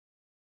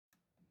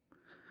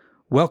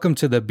Welcome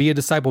to the Be a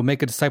Disciple,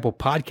 Make a Disciple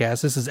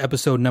podcast. This is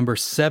episode number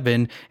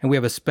 7, and we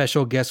have a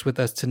special guest with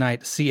us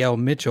tonight, C.L.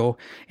 Mitchell.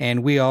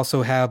 And we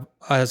also have,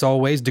 as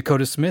always,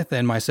 Dakota Smith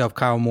and myself,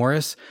 Kyle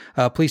Morris.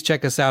 Please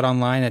check us out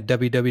online at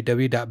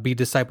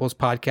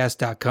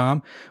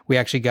www.bedisciplespodcast.com. We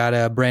actually got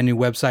a brand new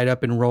website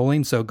up and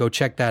rolling, so go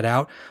check that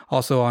out.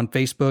 Also on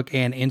Facebook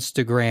and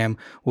Instagram,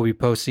 we'll be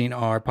posting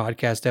our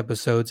podcast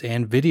episodes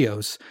and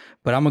videos.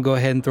 But I'm going to go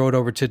ahead and throw it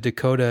over to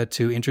Dakota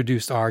to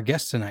introduce our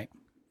guest tonight.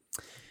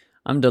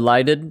 I'm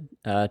delighted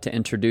to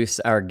introduce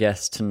our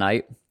guest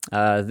tonight.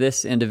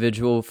 This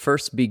individual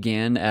first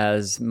began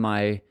as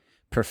my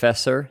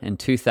professor in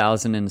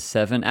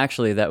 2007.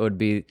 Actually, that would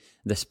be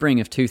the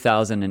spring of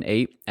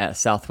 2008 at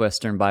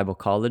Southwestern Bible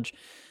College.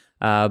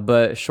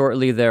 But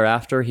shortly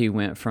thereafter, he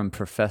went from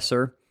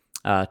professor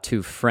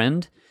to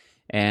friend.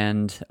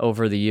 And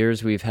over the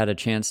years, we've had a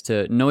chance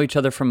to know each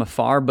other from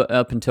afar, but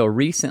up until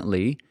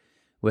recently,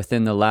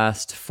 within the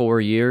last 4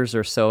 years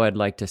or so, I'd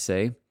like to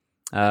say,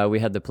 we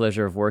had the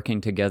pleasure of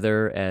working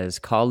together as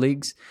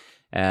colleagues,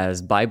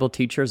 as Bible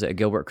teachers at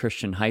Gilbert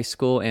Christian High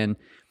School. And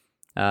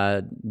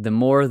the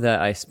more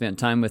that I spent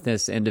time with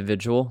this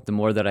individual, the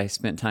more that I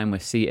spent time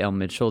with C.L.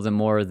 Mitchell, the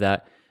more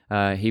that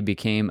he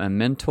became a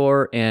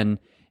mentor and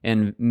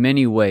in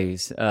many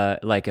ways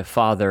like a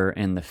father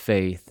in the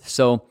faith.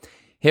 So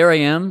here I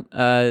am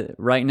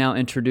right now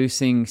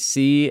introducing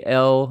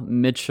C.L.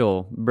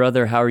 Mitchell.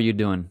 Brother, how are you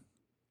doing?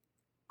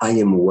 I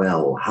am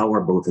well. How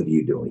are both of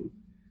you doing?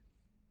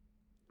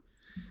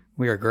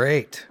 We are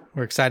great.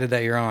 We're excited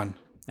that you're on.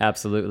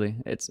 Absolutely.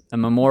 It's a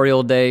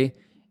Memorial Day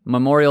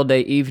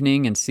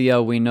evening, and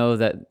CL, we know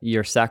that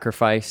your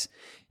sacrifice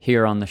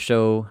here on the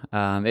show,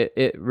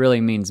 it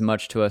really means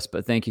much to us,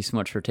 but thank you so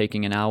much for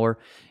taking an hour,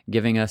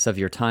 giving us of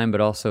your time,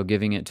 but also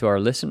giving it to our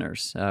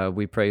listeners.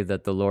 We pray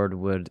that the Lord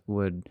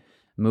would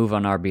move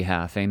on our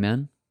behalf.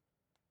 Amen?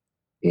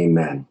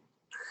 Amen.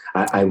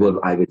 I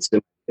would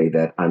simply say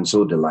that I'm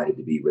so delighted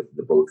to be with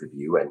the both of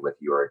you and with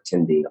your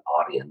attending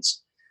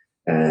audience.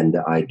 And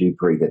I do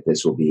pray that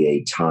this will be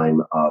a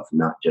time of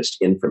not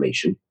just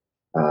information,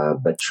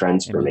 but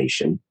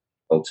transformation,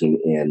 resulting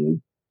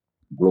in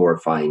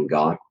glorifying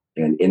God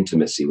and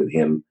intimacy with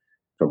Him,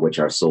 from which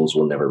our souls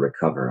will never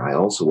recover. I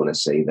also want to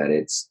say that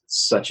it's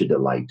such a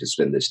delight to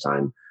spend this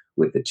time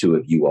with the two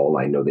of you all.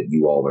 I know that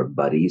you all are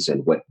buddies,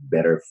 and what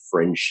better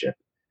friendship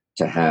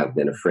to have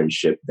than a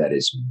friendship that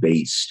is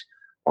based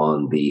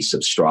on the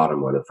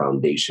substratum or the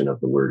foundation of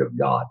the Word of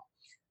God.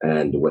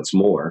 And what's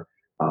more,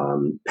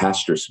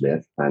 Pastor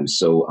Smith, I'm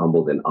so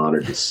humbled and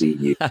honored to see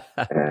you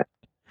and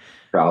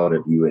proud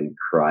of you in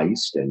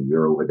Christ. And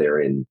you're over there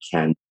in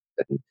Canada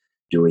and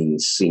doing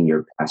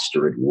senior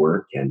pastorate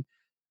work. And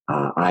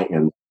I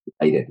am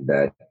delighted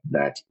that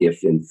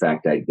if in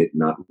fact I did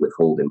not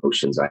withhold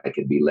emotions, I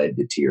could be led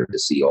to tears to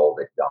see all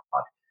that God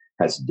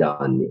has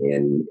done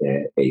in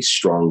a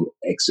strong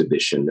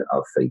exhibition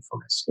of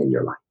faithfulness in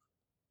your life.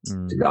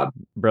 To God.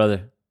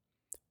 Brother,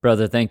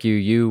 thank you.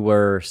 You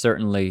were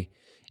certainly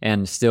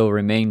and still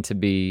remain to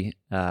be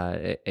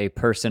a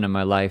person in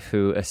my life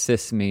who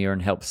assists me or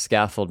helps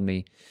scaffold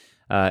me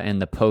in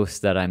the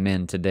post that I'm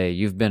in today.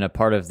 You've been a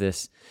part of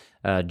this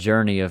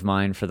journey of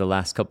mine for the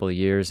last couple of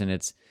years, and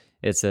it's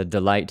a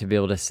delight to be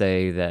able to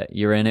say that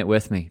you're in it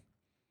with me.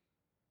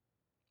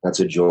 That's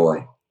a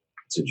joy.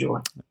 It's a joy.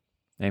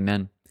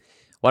 Amen.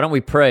 Why don't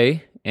we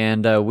pray,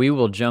 and we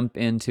will jump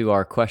into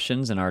our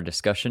questions and our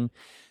discussion.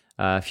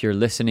 If you're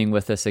listening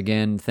with us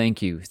again,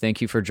 thank you. Thank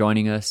you for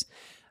joining us.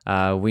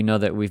 We know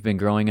that we've been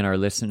growing in our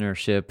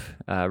listenership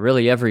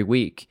really every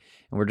week,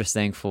 and we're just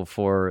thankful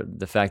for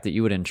the fact that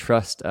you would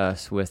entrust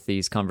us with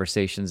these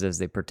conversations as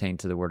they pertain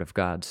to the Word of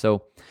God.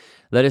 So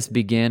let us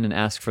begin and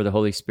ask for the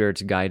Holy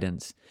Spirit's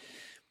guidance.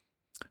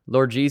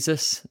 Lord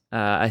Jesus,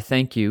 I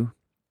thank you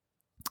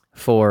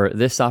for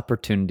this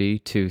opportunity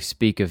to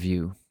speak of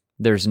you.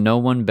 There's no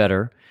one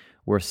better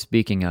worth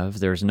speaking of.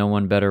 There's no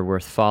one better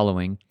worth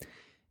following,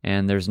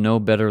 and there's no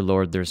better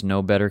Lord, there's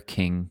no better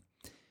King.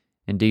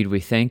 Indeed, we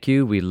thank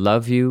you, we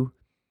love you,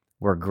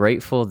 we're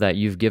grateful that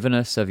you've given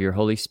us of your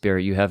Holy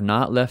Spirit. You have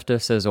not left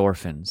us as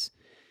orphans,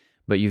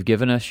 but you've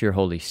given us your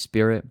Holy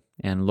Spirit,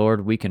 and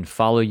Lord, we can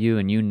follow you,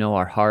 and you know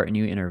our heart, and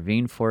you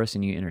intervene for us,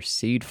 and you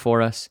intercede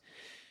for us.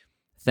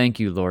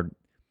 Thank you, Lord,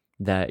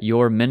 that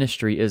your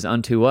ministry is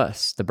unto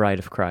us, the bride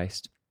of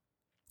Christ.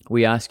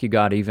 We ask you,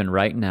 God, even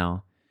right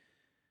now,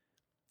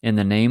 in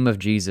the name of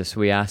Jesus,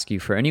 we ask you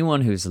for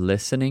anyone who's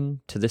listening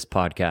to this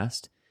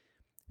podcast,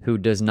 who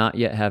does not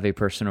yet have a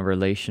personal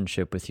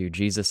relationship with you.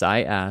 Jesus,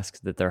 I ask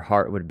that their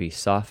heart would be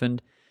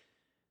softened,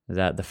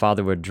 that the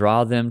Father would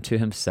draw them to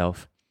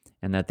himself,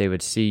 and that they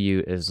would see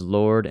you as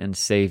Lord and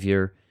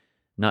Savior,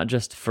 not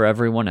just for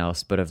everyone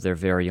else, but of their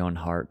very own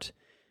heart.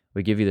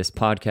 We give you this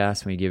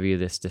podcast, and we give you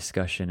this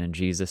discussion in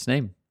Jesus'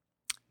 name.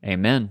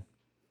 Amen.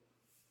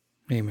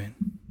 Amen.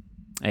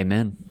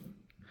 Amen.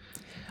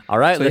 All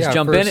right, so let's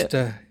jump in it.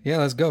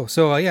 Let's go.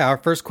 So our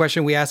first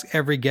question, we ask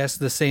every guest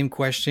the same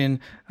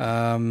question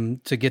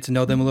to get to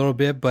know them a little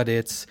bit, but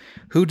it's,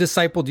 who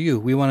discipled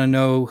you? We want to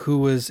know who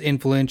was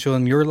influential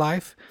in your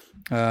life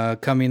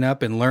coming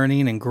up and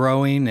learning and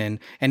growing, and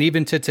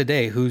even to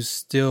today, who's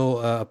still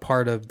a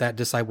part of that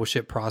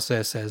discipleship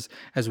process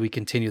as we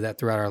continue that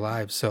throughout our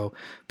lives. So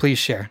please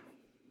share.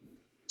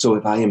 So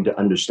if I am to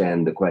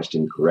understand the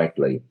question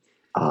correctly,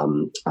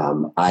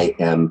 I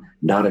am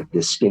not a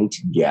distinct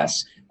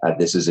guest.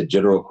 This is a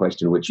general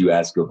question which you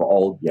ask of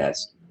all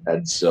guests.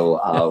 And so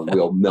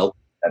we'll melt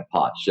that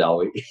pot, shall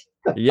we?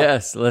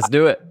 Yes, let's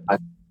do it.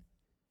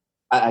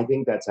 I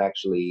think that's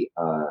actually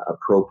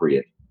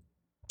appropriate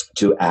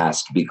to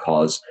ask,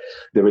 because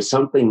there is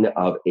something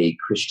of a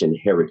Christian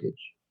heritage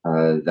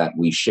that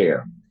we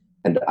share.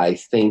 And I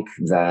think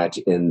that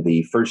in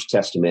the First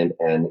Testament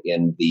and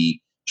in the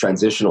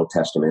transitional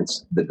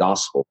testaments, the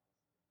gospel,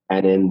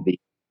 and in the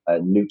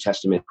New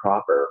Testament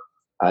proper,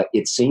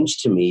 it seems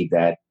to me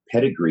that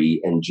pedigree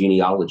and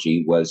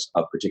genealogy was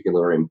of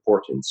particular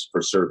importance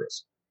for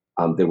service.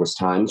 There was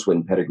times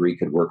when pedigree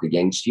could work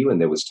against you, and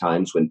there was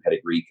times when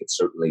pedigree could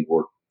certainly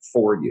work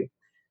for you.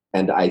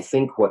 And I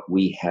think what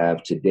we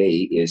have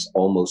today is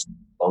almost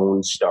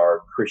Lone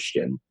Star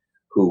Christian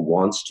who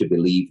wants to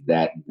believe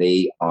that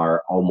they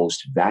are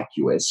almost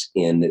vacuous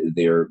in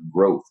their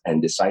growth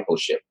and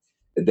discipleship.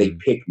 They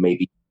pick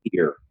maybe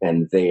here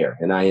and there.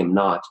 And I am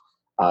not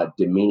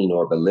demeaning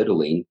or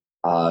belittling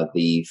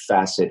the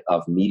facet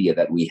of media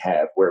that we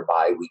have,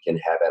 whereby we can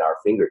have at our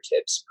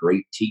fingertips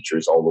great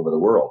teachers all over the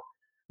world.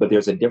 But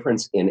there's a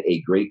difference in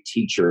a great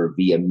teacher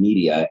via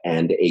media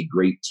and a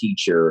great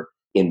teacher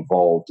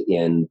involved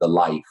in the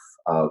life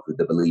of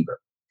the believer.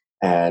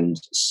 And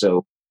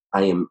so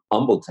I am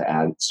humbled to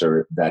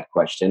answer that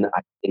question.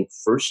 I think,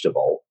 first of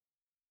all,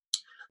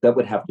 that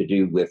would have to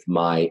do with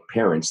my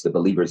parents, the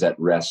believers at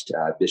rest,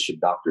 Bishop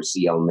Dr.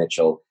 C.L.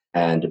 Mitchell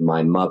and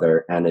my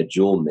mother, Anna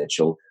Jewel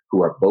Mitchell,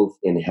 who are both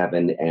in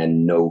heaven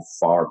and know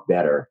far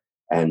better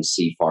and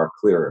see far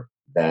clearer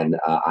than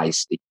I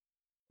see.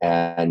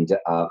 And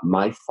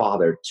my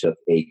father took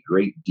a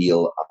great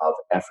deal of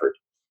effort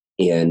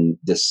in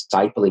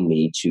discipling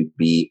me to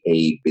be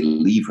a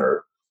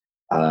believer,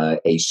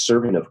 a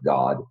servant of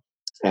God,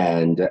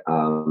 and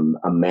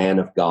a man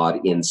of God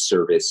in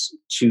service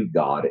to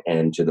God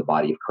and to the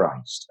body of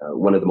Christ.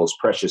 One of the most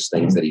precious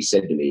things that he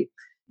said to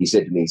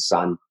me,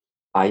 son,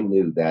 I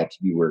knew that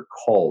you were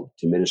called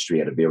to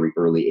ministry at a very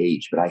early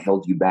age, but I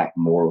held you back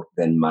more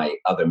than my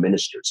other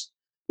ministers,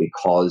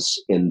 because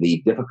in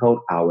the difficult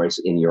hours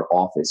in your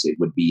office, it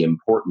would be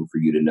important for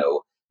you to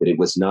know that it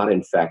was not,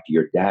 in fact,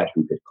 your dad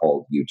who had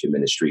called you to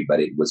ministry, but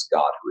it was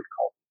God who had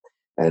called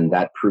you. And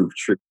that proved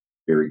true.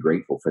 Very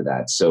grateful for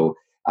that. So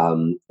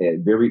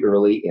very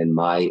early in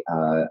my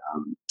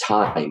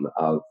time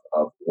of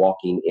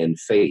walking in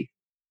faith,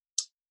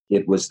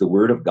 it was the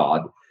Word of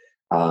God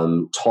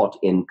taught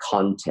in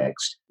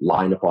context,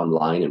 line upon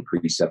line and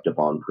precept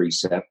upon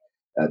precept,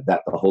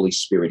 that the Holy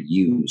Spirit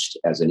used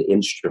as an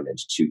instrument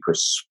to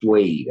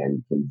persuade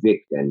and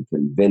convict and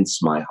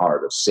convince my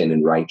heart of sin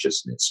and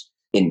righteousness,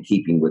 in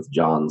keeping with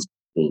John's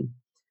theme.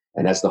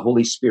 And as the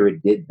Holy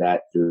Spirit did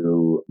that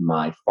through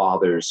my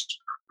father's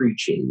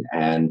preaching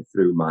and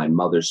through my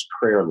mother's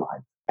prayer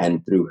life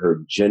and through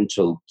her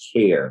gentle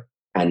care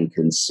and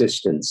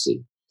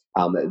consistency,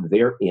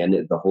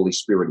 therein the Holy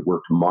Spirit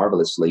worked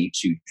marvelously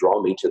to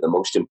draw me to the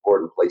most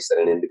important place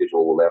that an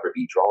individual will ever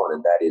be drawn,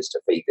 and that is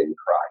to faith in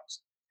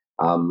Christ.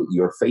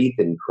 Your faith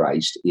in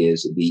Christ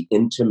is the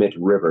intimate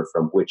river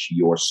from which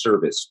your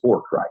service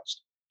for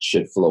Christ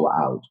should flow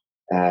out.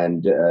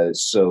 And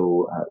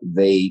so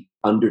they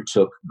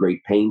undertook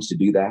great pains to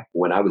do that.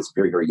 When I was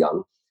very, very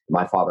young,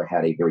 my father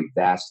had a very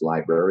vast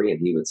library, and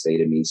he would say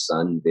to me,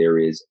 son, there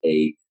is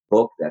a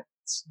book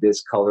that's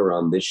this color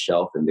on this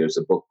shelf, and there's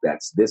a book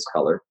that's this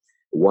color.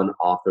 One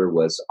author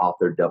was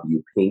Author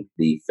W. Pink,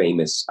 the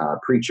famous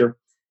preacher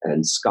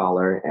and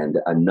scholar, and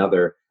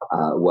another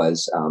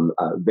was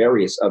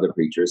various other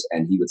preachers.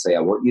 And he would say,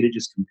 I want you to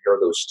just compare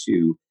those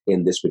two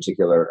in this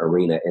particular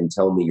arena and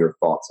tell me your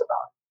thoughts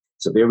about it.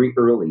 So very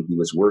early, he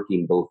was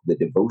working both the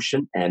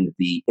devotion and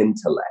the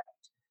intellect.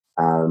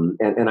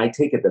 And I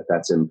take it that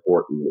that's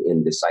important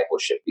in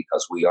discipleship,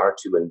 because we are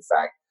to, in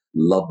fact,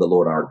 love the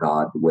Lord our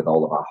God with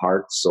all of our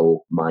heart,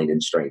 soul, mind,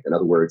 and strength. In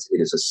other words,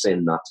 it is a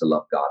sin not to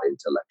love God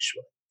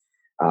intellectually.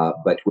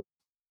 But with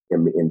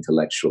him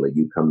intellectually,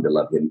 you come to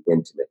love him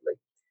intimately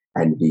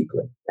and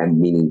deeply and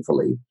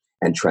meaningfully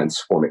and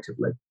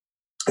transformatively.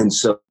 And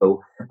so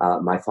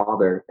my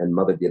father and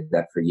mother did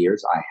that for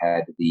years. I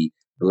had the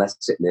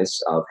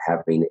blessedness of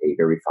having a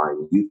very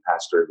fine youth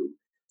pastor who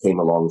came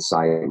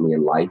alongside me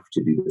in life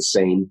to do the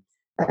same.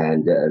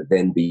 And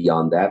then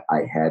beyond that,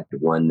 I had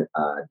one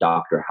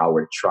Dr.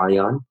 Howard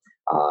Tryon.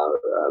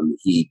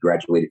 He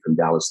graduated from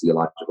Dallas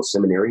Theological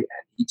Seminary,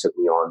 and he took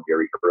me on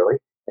very early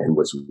and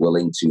was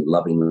willing to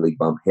lovingly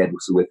bump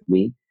heads with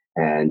me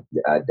and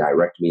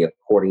direct me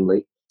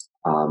accordingly.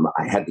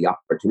 I had the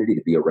opportunity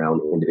to be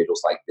around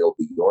individuals like Bill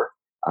B. York,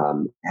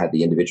 had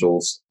the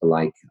individuals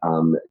like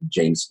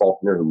James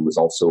Faulkner, who was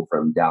also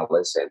from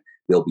Dallas, and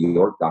Bill B.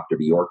 York. Dr.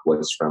 B. York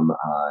was from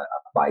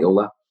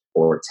Biola,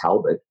 or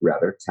Talbot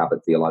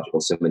Theological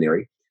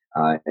Seminary.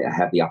 I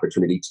had the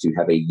opportunity to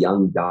have a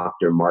young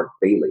Dr. Mark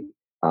Bailey,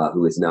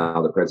 who is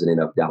now the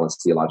president of Dallas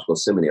Theological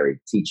Seminary,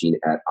 teaching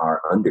at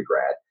our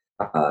undergrad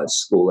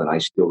school. And I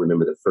still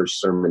remember the first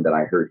sermon that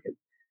I heard him.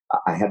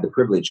 I had the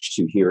privilege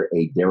to hear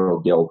a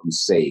Daryl Del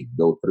Hussein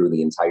go through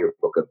the entire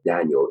book of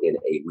Daniel in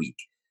a week,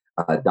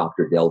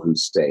 Dr. Del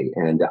Hussein.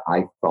 And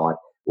I thought,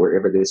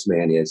 wherever this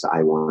man is,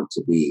 I want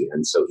to be.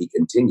 And so he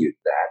continued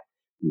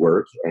that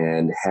work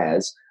and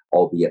has,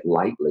 albeit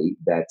lightly,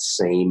 that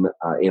same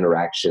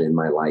interaction in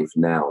my life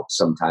now,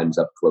 sometimes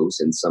up close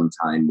and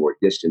sometimes more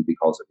distant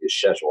because of his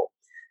schedule.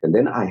 And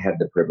then I had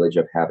the privilege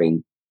of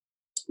having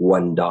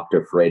one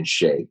Dr. Fred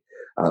Shea,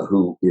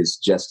 who is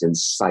just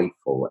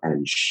insightful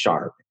and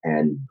sharp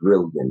and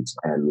brilliant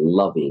and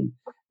loving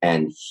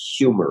and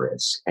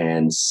humorous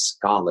and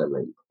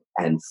scholarly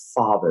and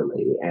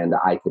fatherly. And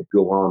I could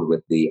go on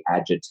with the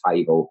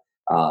adjectival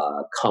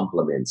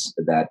compliments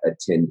that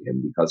attend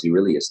him, because he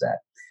really is that.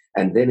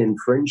 And then in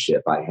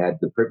friendship, I had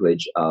the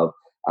privilege of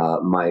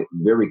my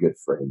very good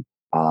friend.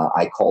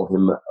 I call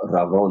him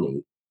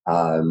Ravoni,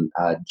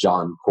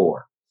 John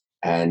Core.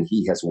 And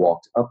he has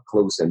walked up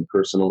close and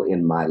personal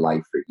in my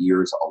life for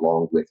years,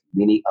 along with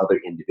many other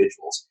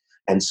individuals.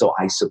 And so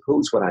I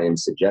suppose what I am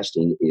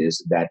suggesting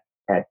is that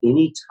at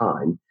any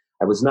time,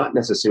 I was not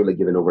necessarily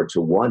given over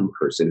to one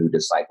person who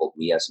discipled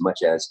me as much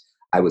as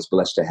I was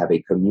blessed to have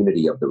a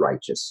community of the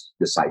righteous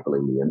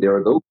discipling me. And there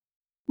are those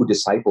who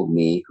discipled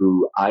me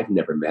who I've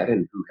never met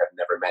and who have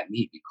never met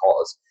me,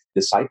 because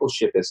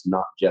discipleship is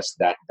not just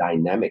that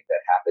dynamic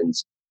that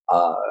happens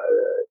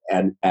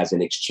and as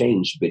an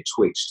exchange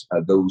betwixt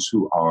those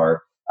who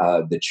are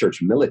the church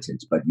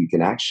militant, but you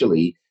can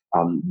actually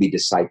be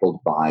discipled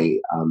by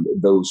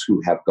those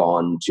who have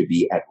gone to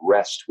be at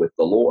rest with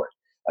the Lord.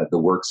 The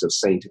works of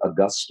Saint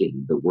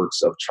Augustine, the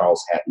works of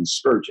Charles Hatton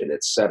Spurgeon,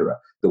 etc.,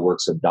 the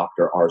works of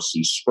Dr.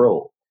 R.C.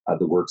 Sproul,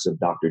 the works of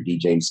Dr. D.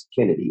 James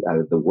Kennedy,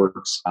 the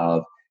works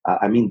of,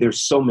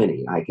 there's so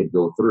many I could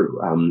go through.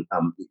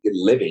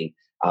 Living,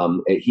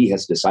 he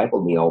has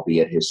discipled me,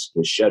 albeit his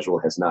schedule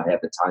has not had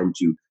the time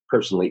to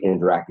personally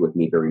interact with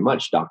me very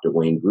much. Dr.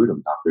 Wayne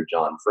Grudem, Dr.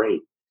 John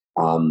Frame.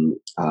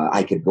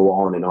 I could go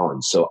on and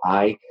on. So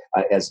I,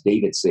 as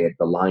David said,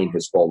 the line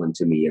has fallen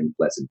to me in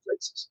pleasant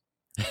places.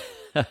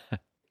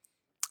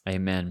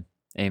 Amen.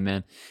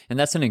 Amen. And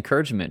that's an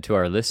encouragement to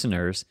our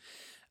listeners,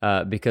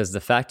 because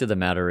the fact of the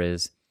matter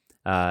is,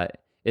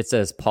 it's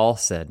as Paul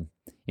said,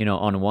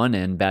 on one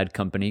end, bad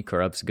company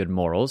corrupts good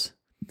morals,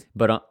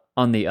 but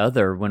on the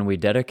other, when we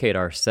dedicate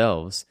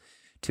ourselves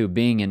to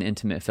being in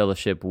intimate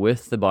fellowship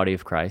with the body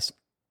of Christ,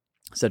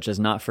 such as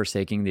not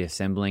forsaking the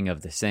assembling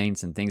of the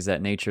saints and things of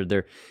that nature,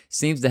 there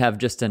seems to have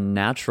just a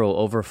natural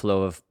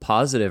overflow of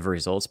positive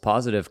results,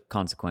 positive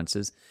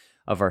consequences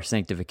of our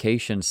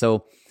sanctification.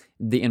 So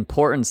the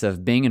importance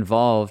of being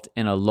involved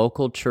in a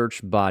local church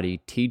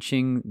body,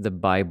 teaching the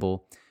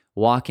Bible,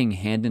 walking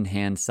hand in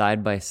hand,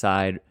 side by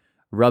side,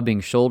 rubbing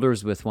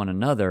shoulders with one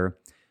another,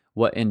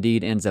 what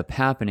indeed ends up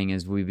happening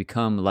is we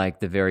become like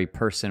the very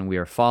person we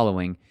are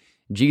following,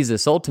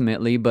 Jesus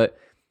ultimately, but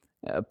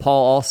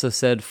Paul also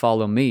said,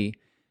 follow me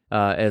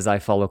as I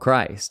follow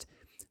Christ.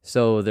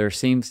 So there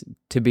seems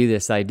to be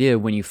this idea,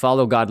 when you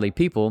follow godly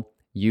people,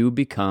 you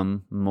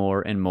become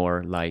more and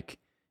more like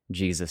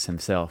Jesus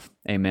himself.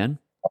 Amen?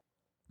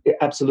 Yeah,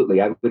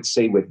 absolutely. I would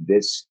say with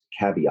this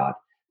caveat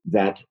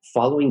that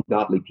following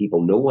godly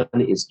people, no one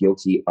is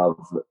guilty of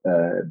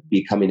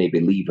becoming a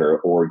believer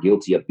or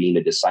guilty of being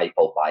a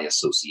disciple by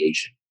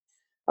association.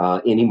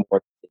 Any more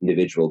than an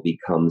individual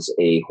becomes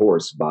a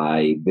horse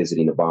by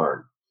visiting a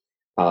barn.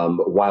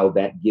 While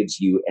that gives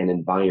you an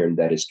environment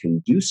that is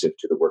conducive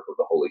to the work of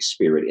the Holy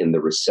Spirit in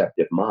the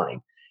receptive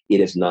mind,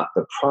 it is not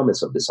the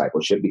promise of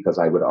discipleship, because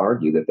I would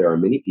argue that there are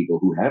many people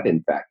who have,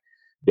 in fact,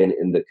 been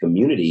in the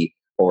community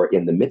or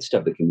in the midst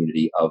of the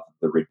community of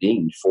the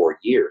redeemed for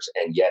years,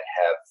 and yet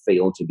have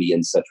failed to be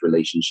in such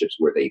relationships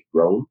where they've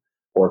grown,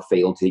 or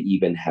failed to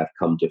even have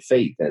come to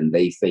faith. And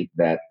they think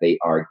that they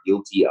are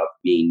guilty of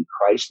being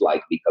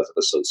Christ-like because of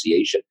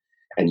association.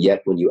 And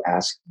yet when you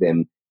ask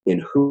them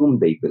in whom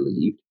they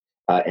believed,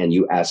 and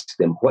you ask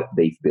them what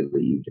they've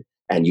believed,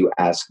 and you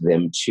ask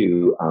them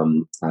to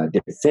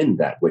defend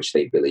that which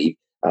they believe,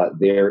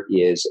 there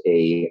is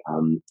a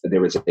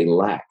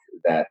lack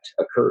that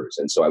occurs.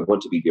 And so I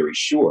want to be very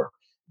sure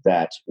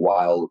that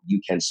while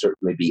you can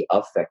certainly be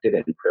affected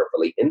and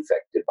prayerfully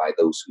infected by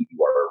those who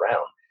you are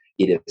around,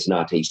 it is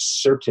not a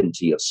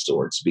certainty of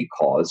sorts,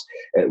 because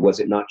was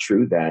it not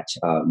true that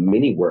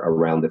many were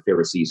around the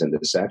Pharisees and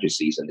the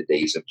Sadducees in the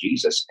days of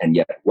Jesus, and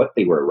yet what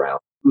they were around,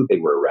 who they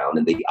were around,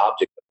 and the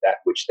object of that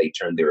which they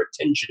turned their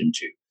attention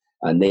to,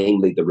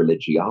 namely the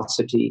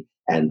religiosity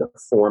and the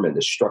form and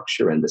the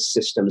structure and the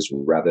systems,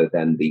 rather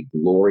than the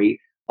glory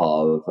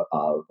of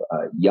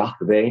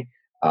Yahweh,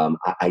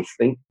 I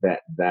think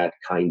that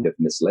kind of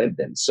misled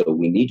them. So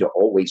we need to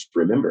always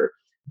remember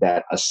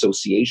that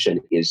association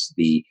is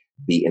the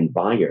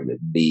environment,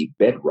 the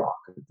bedrock,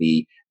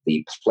 the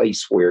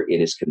place where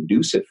it is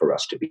conducive for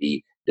us to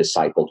be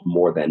discipled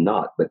more than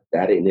not. But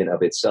that in and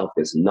of itself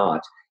is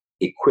not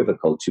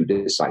equivocal to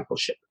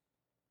discipleship.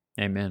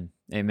 Amen.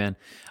 Amen.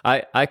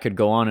 I could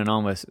go on and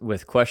on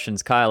with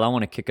questions. Kyle, I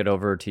want to kick it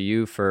over to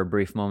you for a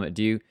brief moment.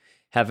 Do you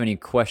have any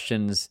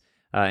questions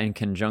in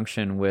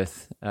conjunction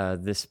with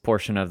this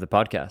portion of the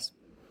podcast?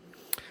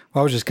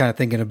 Well, I was just kind of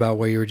thinking about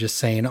what you were just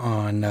saying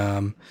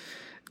on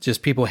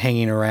just people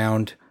hanging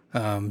around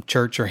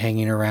church or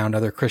hanging around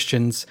other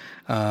Christians.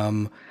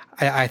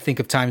 I think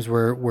of times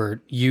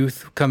where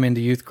youth come into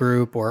youth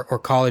group or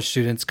college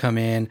students come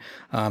in,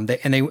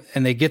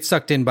 they get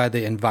sucked in by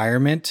the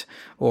environment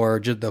or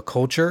just the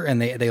culture,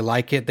 and they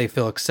like it. They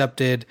feel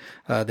accepted.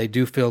 They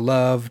do feel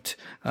loved.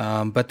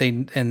 But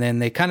then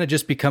they kind of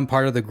just become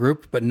part of the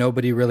group, but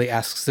nobody really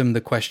asks them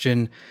the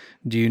question,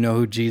 do you know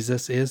who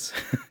Jesus is?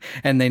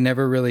 And they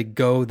never really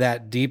go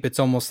that deep. It's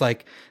almost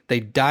like they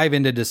dive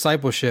into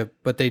discipleship,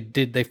 but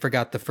they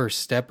forgot the first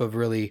step of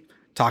really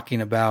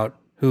talking about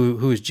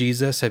who is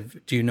Jesus?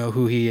 Do you know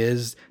who he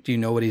is? Do you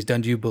know what he's done?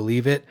 Do you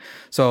believe it?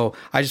 So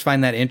I just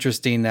find that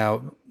interesting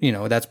now.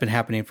 That's been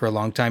happening for a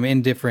long time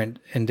in different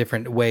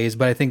ways.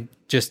 But I think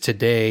just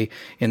today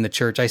in the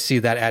church, I see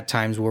that at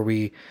times where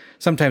we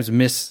sometimes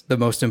miss the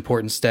most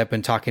important step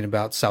in talking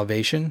about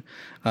salvation.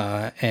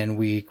 And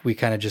we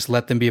kind of just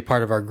let them be a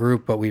part of our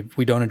group, but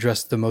we don't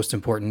address the most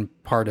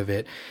important part of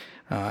it,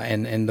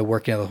 and the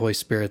working of the Holy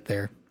Spirit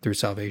there through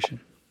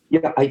salvation.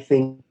 Yeah, I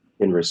think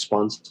in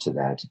response to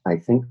that, I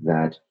think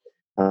that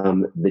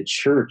the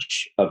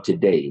church of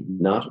today,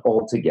 not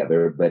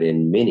altogether, but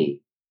in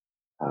many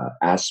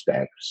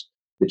aspects,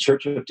 the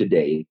church of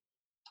today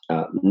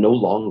no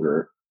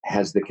longer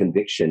has the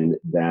conviction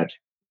that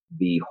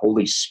the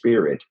Holy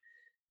Spirit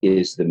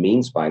is the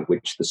means by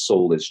which the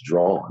soul is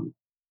drawn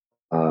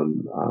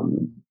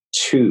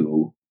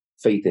to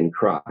faith in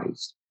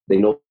Christ. They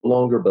no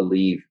longer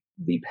believe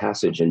the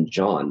passage in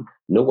John,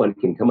 no one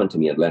can come unto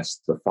me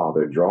unless the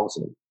Father draws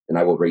him, and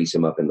I will raise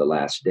him up in the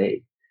last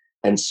day.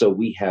 And so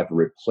we have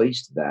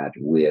replaced that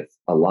with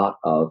a lot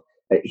of,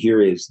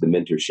 here is the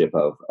mentorship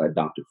of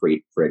Dr.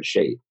 Fred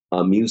Shea,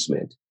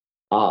 amusement,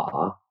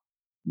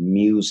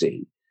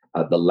 musing,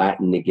 the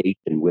Latin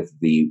negation with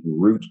the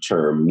root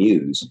term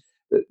muse.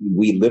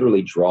 We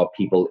literally draw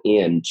people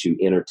into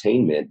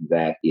entertainment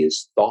that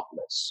is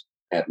thoughtless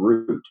at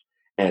root.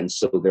 And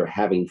so they're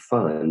having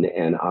fun,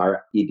 and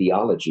our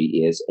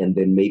ideology is, and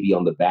then maybe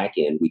on the back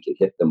end, we can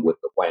hit them with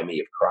the whammy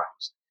of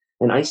Christ.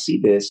 And I see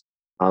this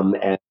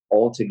as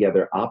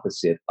altogether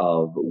opposite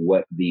of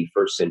what the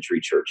first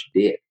century church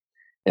did.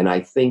 And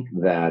I think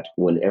that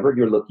whenever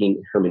you're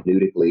looking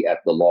hermeneutically at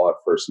the law of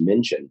first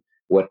mention,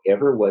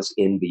 whatever was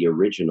in the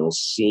original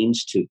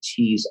seems to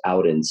tease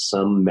out in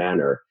some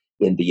manner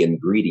in the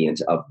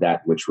ingredient of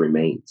that which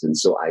remains. And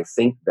so I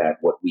think that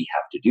what we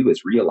have to do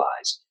is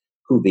realize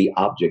who the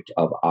object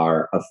of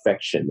our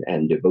affection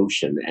and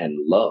devotion and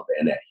love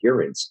and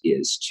adherence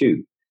is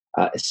to.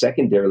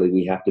 Secondarily,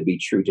 we have to be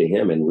true to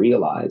him and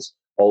realize,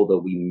 although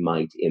we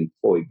might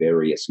employ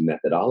various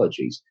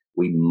methodologies,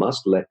 we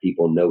must let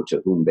people know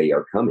to whom they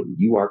are coming.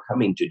 You are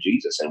coming to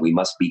Jesus, and we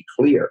must be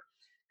clear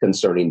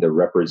concerning the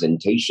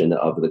representation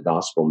of the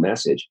gospel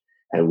message.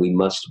 And we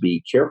must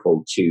be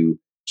careful to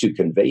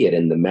convey it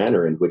in the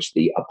manner in which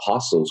the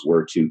apostles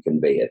were to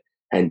convey it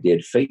and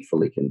did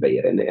faithfully convey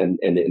it. And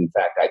in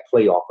fact, I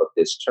play off of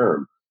this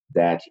term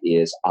that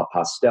is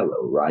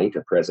apostello, right?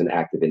 A present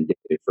active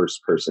indicative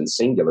first person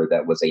singular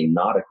that was a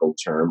nautical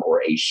term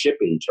or a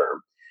shipping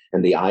term.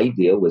 And the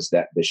idea was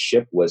that the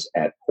ship was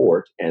at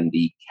port and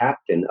the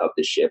captain of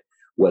the ship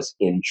was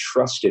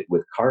entrusted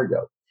with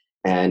cargo.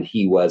 And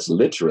he was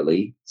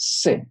literally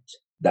sent.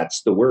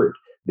 That's the word.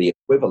 The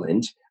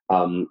equivalent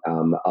of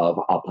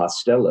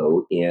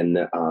apostello in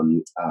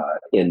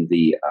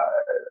the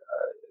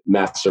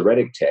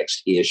Masoretic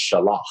text is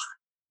shalach,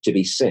 to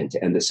be sent.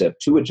 And the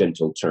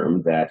Septuagintal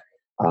term that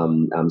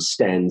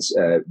stands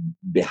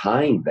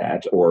behind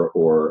that,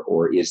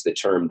 or is the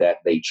term that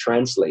they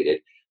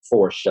translated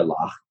for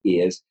shalach,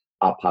 is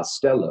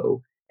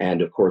apostello.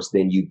 And of course,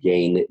 then you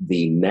gain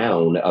the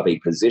noun of a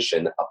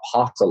position,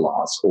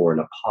 apostolos, or an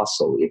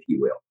apostle, if you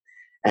will.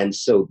 And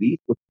so these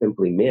were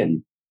simply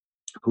men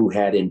who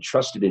had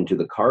entrusted into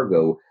the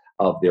cargo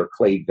of their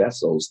clay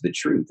vessels the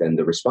truth. And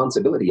the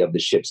responsibility of the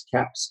ship's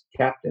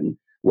captain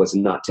was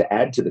not to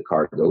add to the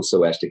cargo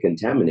so as to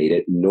contaminate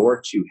it,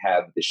 nor to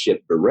have the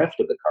ship bereft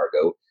of the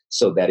cargo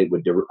so that it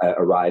would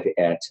arrive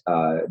at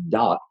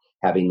dock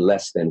having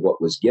less than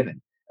what was given.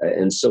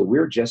 And so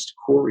we're just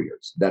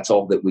couriers. That's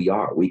all that we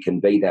are. We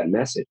convey that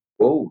message.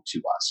 Woe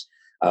to us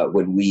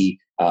when we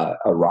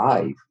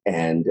arrive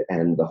and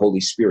the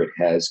Holy Spirit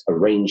has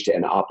arranged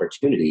an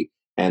opportunity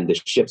and the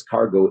ship's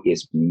cargo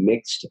is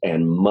mixed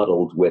and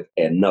muddled with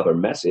another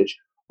message,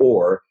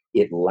 or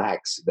it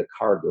lacks the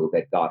cargo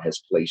that God has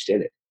placed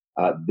in it.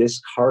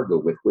 This cargo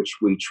with which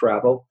we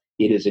travel,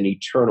 it is an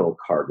eternal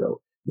cargo.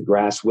 The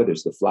grass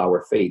withers, the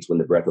flower fades when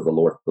the breath of the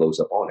Lord blows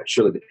upon it.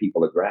 Surely the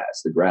people are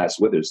grass. The grass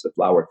withers, the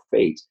flower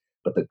fades,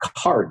 but the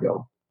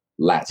cargo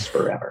lasts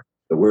forever.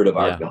 The word of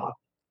our God.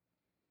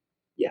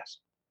 Yes.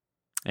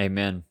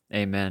 Amen.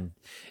 Amen.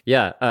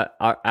 Yeah.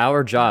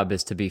 Our job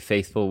is to be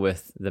faithful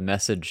with the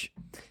message.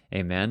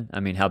 Amen.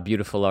 I mean, how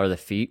beautiful are the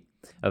feet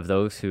of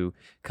those who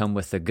come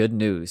with the good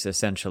news,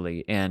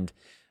 essentially. And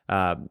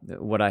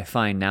what I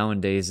find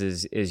nowadays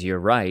is you're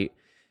right.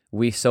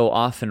 We so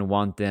often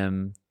want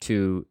them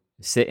to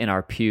sit in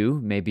our pew.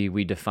 Maybe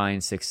we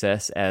define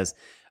success as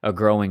a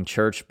growing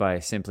church by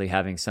simply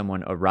having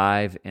someone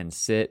arrive and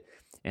sit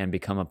and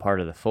become a part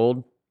of the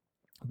fold.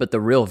 But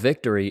the real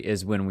victory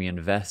is when we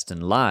invest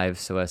in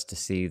lives so as to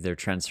see their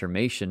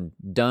transformation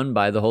done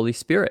by the Holy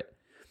Spirit,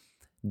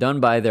 done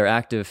by their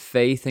active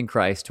faith in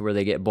Christ where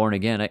they get born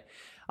again.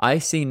 I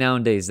see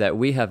nowadays that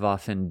we have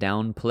often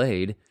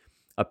downplayed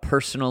a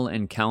personal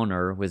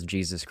encounter with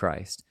Jesus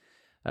Christ,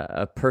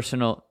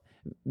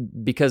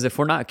 because if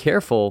we're not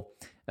careful,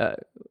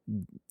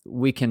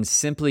 we can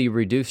simply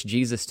reduce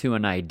Jesus to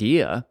an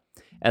idea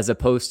as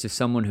opposed to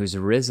someone who's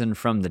risen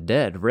from the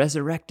dead,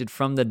 resurrected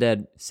from the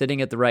dead,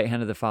 sitting at the right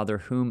hand of the Father,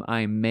 whom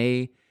I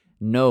may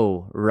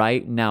know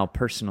right now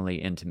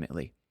personally,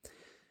 intimately.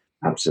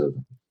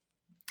 Absolutely.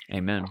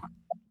 Amen.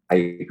 I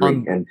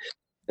agree. And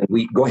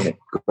we go ahead.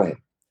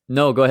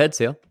 No, go ahead,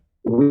 Seal.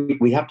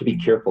 We have to be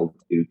careful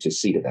to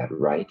see to that,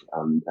 right?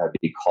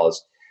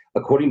 Because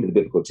according to the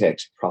biblical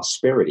text,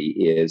 prosperity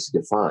is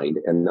defined,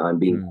 and I'm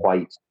being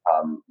quite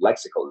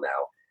lexical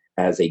now,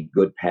 as a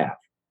good path.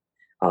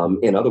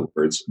 In other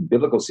words,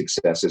 biblical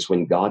success is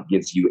when God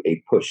gives you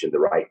a push in the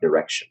right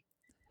direction.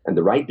 And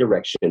the right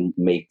direction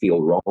may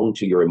feel wrong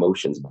to your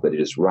emotions, but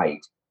it is right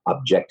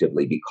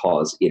objectively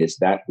because it is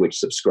that which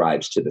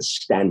subscribes to the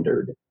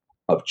standard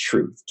of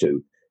truth,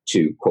 to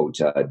quote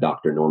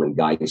Dr. Norman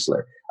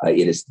Geisler.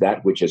 It is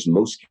that which is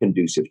most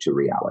conducive to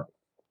reality.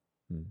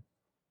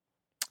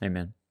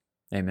 Amen.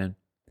 Amen.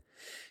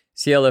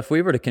 CL, if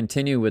we were to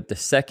continue with the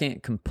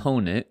second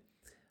component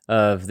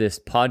of this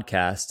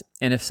podcast,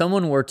 and if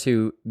someone were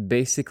to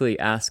basically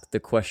ask the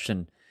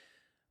question,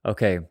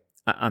 okay,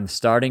 I'm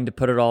starting to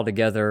put it all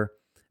together.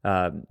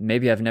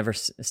 Maybe I've never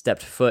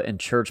stepped foot in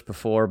church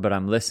before, but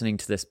I'm listening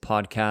to this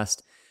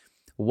podcast.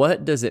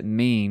 What does it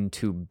mean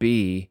to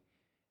be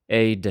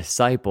a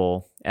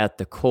disciple at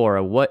the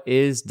core? What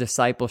is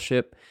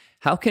discipleship?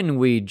 How can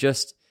we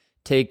just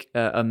take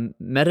a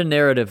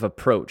meta-narrative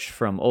approach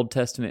from Old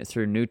Testament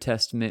through New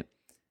Testament?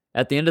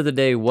 At the end of the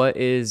day, what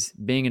is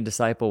being a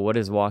disciple? What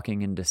is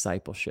walking in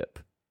discipleship?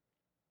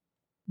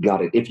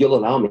 Got it. If you'll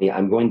allow me,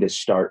 I'm going to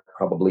start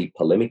probably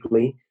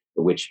polemically,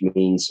 which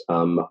means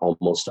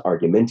almost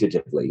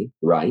argumentatively,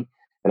 right?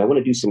 And I want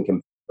to do some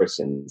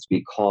comparisons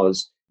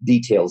because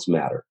details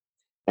matter.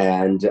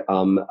 And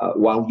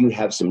while you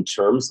have some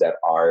terms that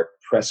are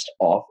pressed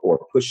off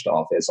or pushed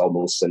off as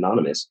almost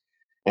synonymous,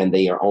 and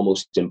they are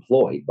almost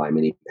employed by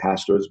many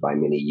pastors, by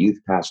many youth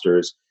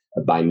pastors,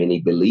 by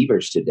many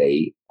believers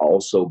today,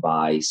 also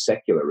by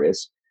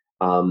secularists,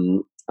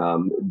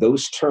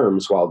 those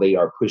terms, while they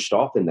are pushed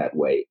off in that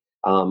way,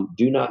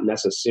 do not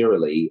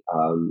necessarily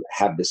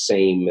have the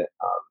same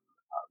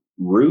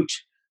root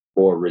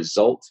or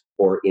result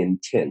or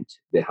intent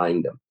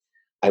behind them.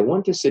 I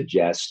want to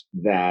suggest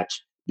that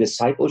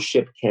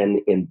discipleship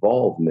can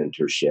involve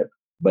mentorship,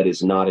 but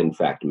is not in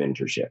fact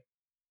mentorship.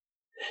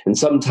 And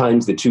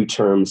sometimes the two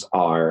terms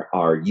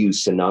are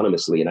used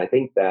synonymously, and I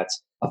think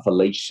that's a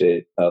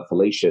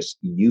fallacious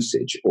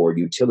usage or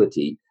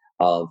utility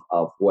of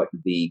what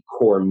the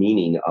core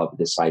meaning of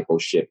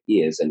discipleship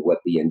is and what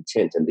the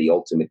intent and the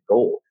ultimate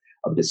goal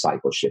of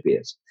discipleship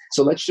is.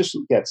 So let's just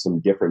look at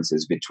some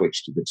differences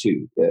betwixt the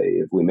two,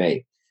 if we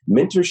may.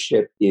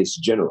 Mentorship is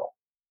general.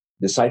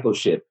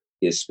 Discipleship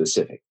is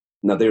specific.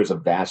 Now, there's a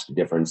vast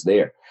difference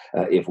there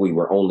if we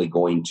were only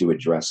going to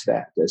address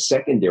that.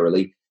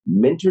 Secondarily,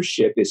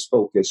 mentorship is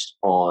focused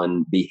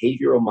on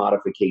behavioral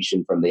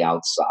modification from the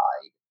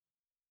outside,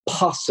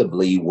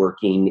 possibly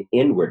working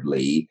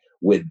inwardly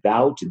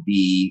without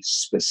the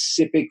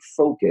specific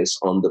focus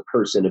on the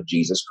person of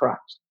Jesus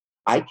Christ.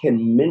 I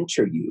can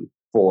mentor you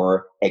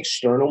for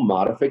external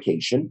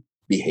modification,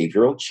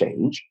 behavioral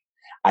change.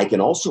 I can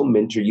also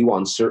mentor you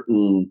on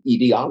certain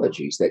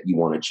ideologies that you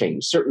want to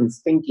change, certain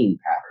thinking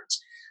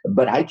patterns.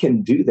 But I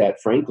can do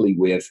that, frankly,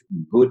 with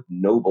good,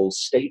 noble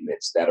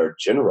statements that are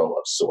general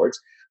of sorts,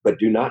 but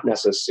do not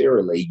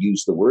necessarily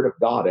use the Word of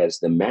God as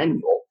the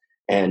manual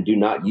and do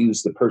not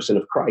use the person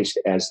of Christ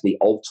as the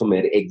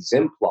ultimate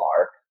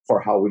exemplar for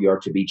how we are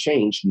to be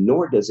changed,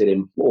 nor does it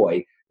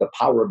employ the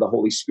power of the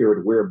Holy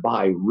Spirit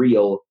whereby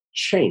real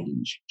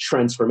change,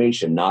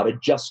 transformation, not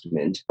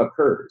adjustment,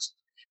 occurs.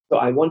 So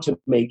I want to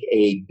make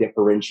a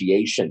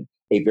differentiation,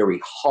 a very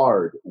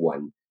hard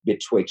one,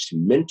 betwixt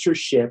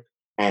mentorship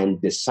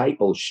and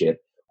discipleship,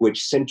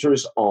 which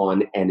centers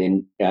on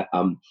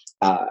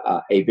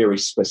a very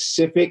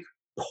specific,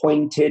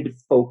 pointed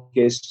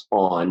focus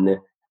on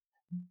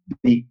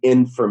the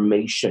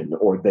information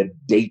or the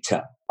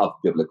data of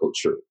biblical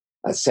truth.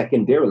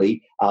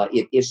 Secondarily,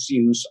 it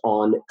issues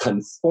on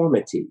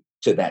conformity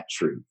to that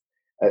truth.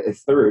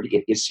 Third,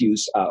 it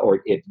issues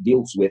or it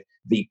deals with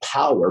the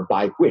power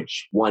by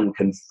which one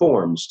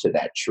conforms to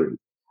that truth.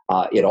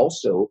 It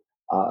also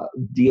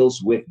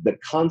deals with the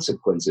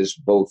consequences,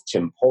 both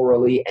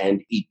temporally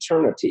and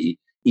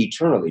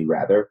eternally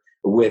rather,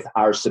 with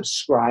our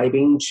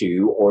subscribing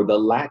to or the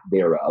lack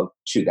thereof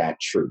to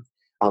that truth.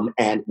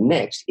 And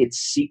next, it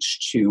seeks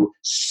to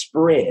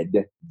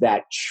spread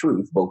that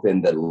truth both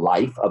in the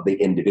life of the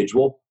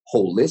individual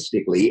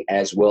holistically,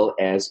 as well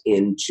as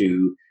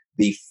into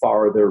the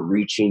farther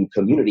reaching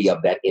community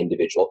of that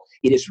individual.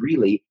 It is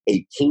really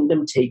a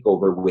kingdom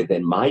takeover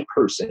within my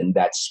person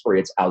that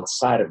spreads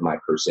outside of my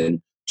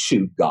person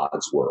to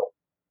God's world.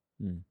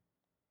 Mm.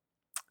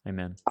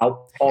 Amen.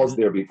 I'll pause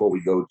there before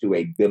we go to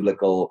a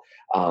biblical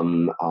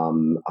flow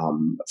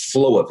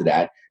of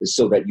that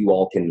so that you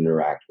all can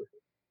interact with it.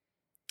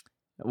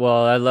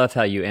 Well, I love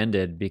how you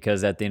ended,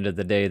 because at the end of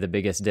the day, the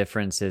biggest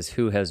difference is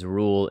who has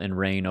rule and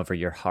reign over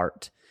your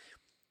heart.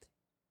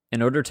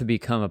 In order to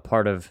become a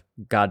part of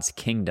God's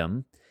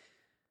kingdom,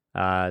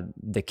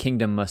 the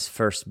kingdom must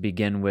first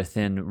begin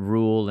within,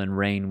 rule and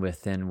reign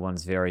within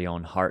one's very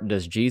own heart.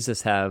 Does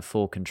Jesus have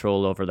full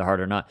control over the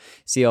heart or not?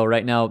 CL,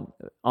 right now,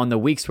 on the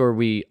weeks where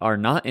we are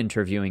not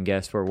interviewing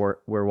guests, where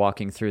we're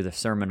walking through the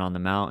Sermon on the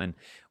Mount and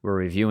we're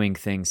reviewing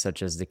things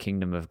such as the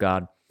kingdom of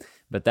God.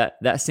 But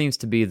that seems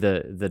to be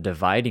the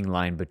dividing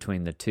line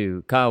between the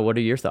two. Kyle, what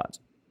are your thoughts?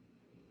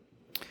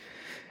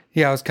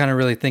 Yeah, I was kind of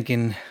really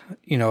thinking,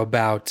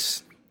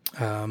 about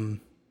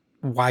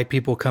why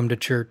people come to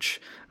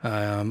church,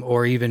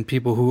 or even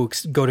people who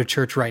go to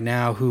church right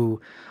now who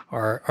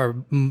are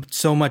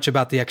so much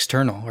about the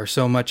external, or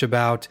so much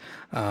about,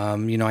 I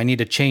need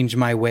to change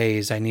my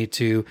ways. I need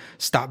to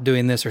stop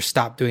doing this or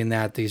stop doing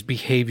that, these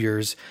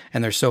behaviors.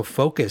 And they're so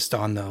focused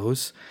on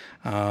those.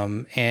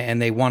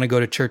 And they want to go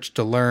to church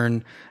to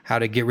learn how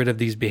to get rid of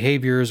these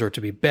behaviors, or to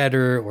be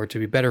better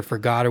for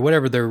God, or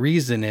whatever their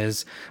reason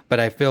is. But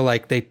I feel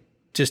like they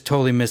just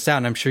totally miss out.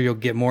 And I'm sure you'll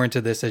get more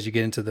into this as you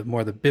get into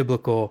the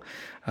biblical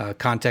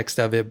context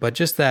of it. But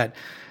just that,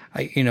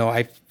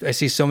 I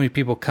see so many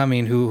people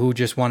coming who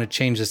just want to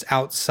change this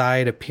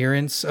outside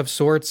appearance of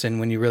sorts. And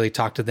when you really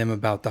talk to them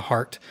about the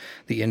heart,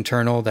 the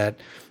internal, that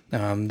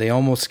they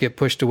almost get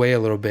pushed away a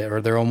little bit, or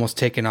they're almost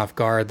taken off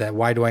guard that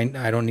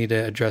I don't need to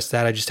address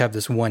that. I just have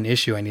this one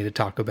issue I need to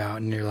talk about.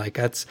 And you're like,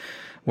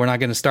 we're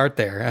not going to start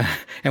there.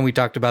 And we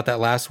talked about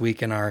that last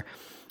week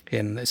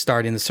in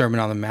starting the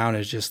Sermon on the Mount,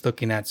 is just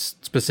looking at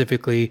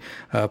specifically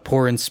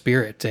poor in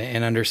spirit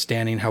and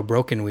understanding how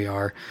broken we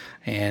are,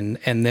 and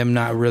them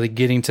not really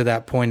getting to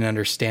that point and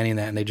understanding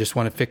that, and they just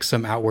want to fix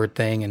some outward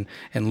thing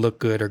and look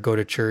good or go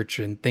to church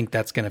and think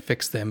that's going to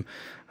fix them.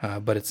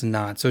 But it's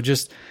not. So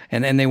just,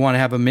 and they want to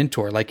have a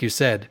mentor, like you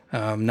said,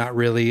 not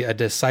really a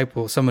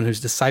disciple, someone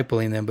who's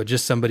discipling them, but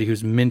just somebody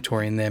who's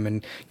mentoring them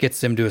and gets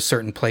them to a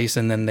certain place,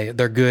 and then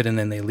they're good, and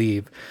then they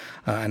leave.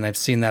 And I've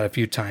seen that a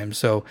few times.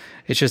 So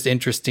it's just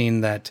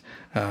interesting that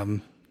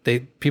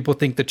people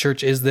think the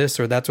church is this,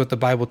 or that's what the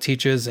Bible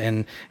teaches,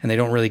 and they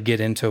don't really get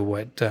into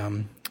what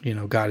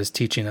God is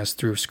teaching us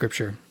through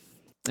Scripture.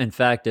 In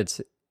fact,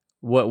 it's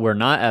what we're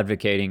not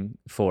advocating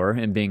for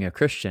in being a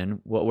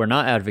Christian. What we're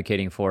not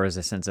advocating for is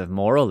a sense of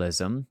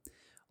moralism,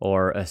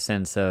 or a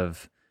sense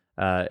of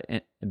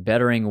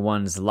bettering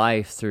one's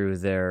life through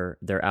their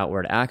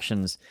outward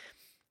actions.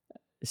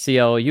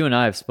 CL, you and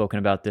I have spoken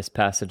about this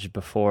passage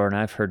before, and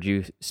I've heard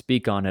you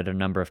speak on it a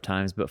number of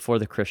times. But for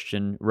the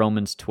Christian,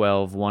 Romans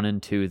 12, 1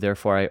 and 2,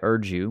 therefore I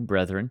urge you,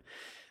 brethren,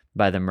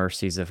 by the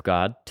mercies of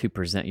God, to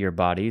present your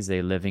bodies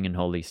a living and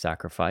holy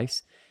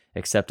sacrifice,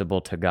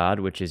 acceptable to God,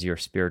 which is your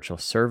spiritual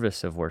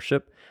service of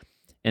worship.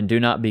 And do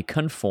not be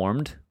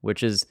conformed,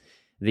 which is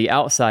the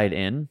outside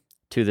in,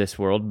 to this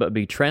world, but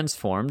be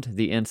transformed,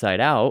 the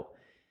inside out,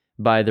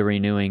 by the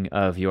renewing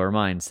of your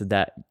mind,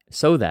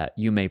 so that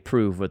you may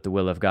prove what the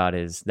will of God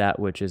is, that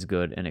which is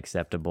good and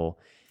acceptable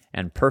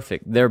and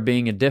perfect. There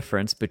being a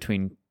difference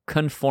between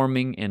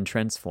conforming and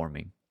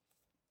transforming.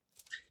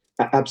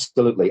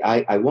 Absolutely.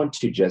 I want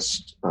to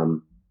just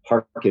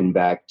harken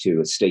back to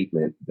a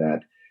statement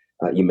that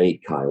you made,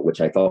 Kyle,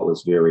 which I thought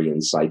was very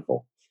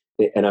insightful.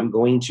 And I'm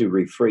going to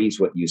rephrase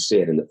what you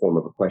said in the form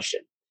of a question.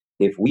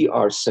 If we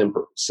are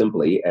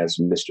simply, as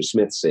Mr.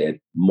 Smith said,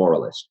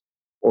 moralist,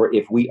 or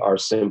if we are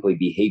simply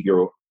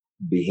behavioral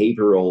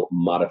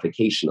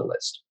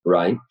modificationalist,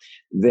 right?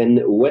 Then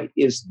what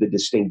is the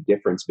distinct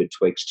difference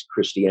betwixt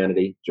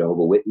Christianity,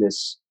 Jehovah's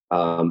Witness,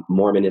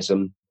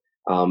 Mormonism,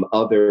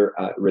 other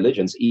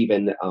religions,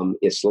 even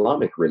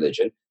Islamic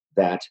religion,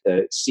 that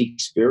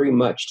seeks very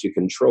much to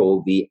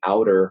control the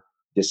outer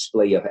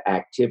display of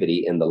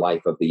activity in the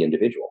life of the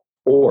individual?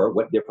 Or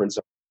what difference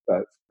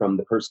from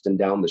the person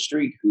down the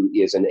street who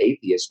is an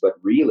atheist but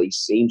really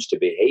seems to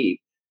behave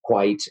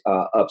quite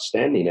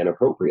upstanding and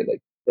appropriately?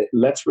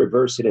 Let's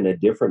reverse it in a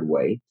different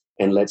way.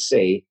 And let's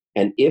say,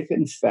 and if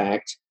in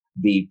fact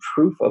the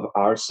proof of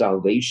our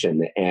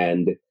salvation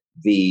and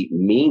the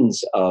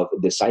means of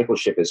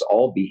discipleship is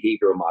all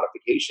behavioral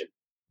modification,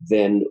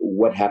 then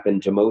what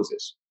happened to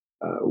Moses?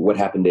 What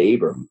happened to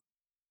Abram,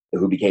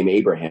 who became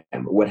Abraham?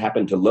 What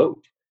happened to Lot?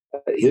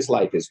 His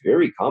life is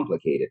very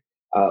complicated.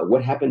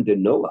 What happened to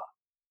Noah?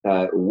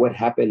 What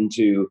happened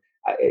to,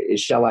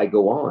 shall I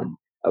go on?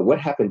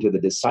 What happened to the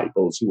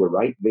disciples who were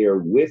right there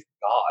with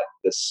God,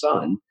 the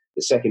Son,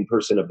 the second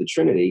person of the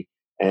Trinity,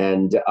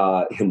 and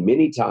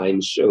many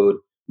times showed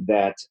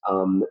that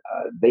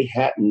they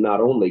had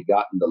not only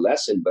gotten the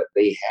lesson, but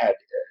they had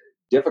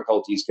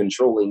difficulties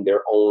controlling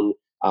their own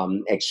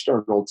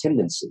external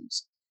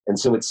tendencies. And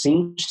so it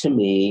seems to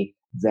me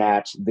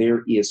that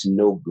there is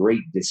no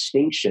great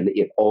distinction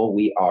if all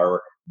we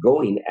are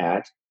going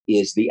at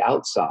is the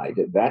outside.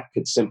 That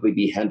could simply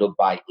be handled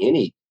by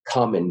any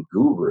common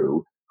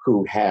guru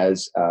who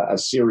has a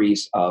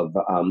series of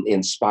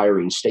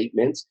inspiring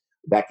statements.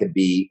 That could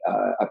be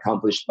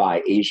accomplished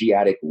by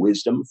Asiatic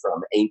wisdom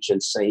from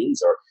ancient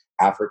saints or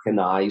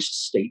Africanized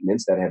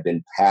statements that have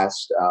been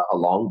passed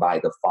along by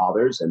the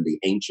fathers and the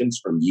ancients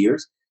from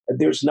years.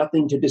 There's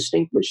nothing to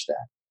distinguish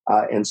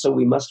that. And so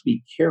we must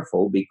be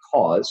careful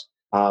because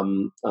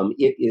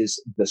it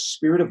is the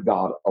Spirit of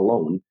God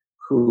alone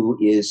who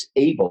is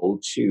able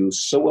to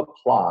so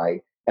apply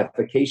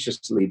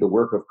efficaciously the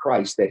work of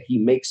Christ that he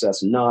makes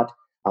us not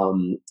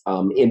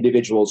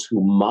individuals who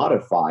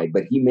modify,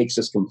 but he makes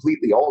us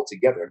completely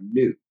altogether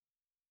new.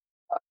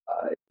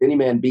 If any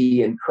man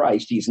be in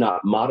Christ, he's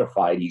not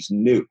modified, he's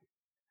new.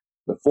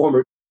 The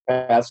former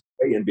passed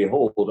away, and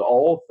behold,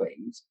 all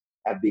things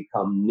have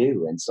become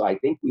new. And so I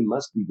think we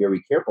must be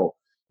very careful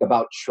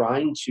about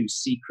trying to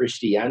see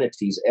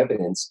Christianity's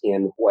evidence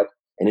in what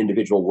an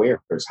individual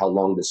wears, how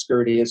long the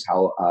skirt is,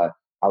 how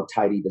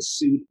tidy the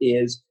suit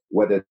is,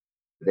 whether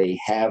they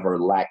have or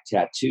lack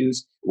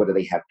tattoos, whether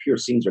they have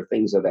piercings or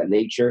things of that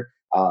nature,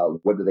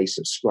 whether they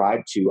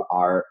subscribe to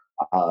our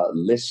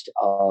list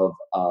of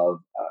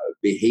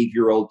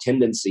behavioral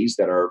tendencies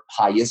that are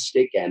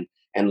pietistic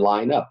and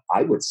line up.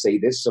 I would say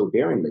this so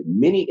daringly.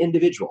 Many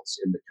individuals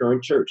in the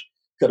current church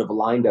could have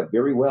lined up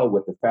very well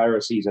with the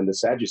Pharisees and the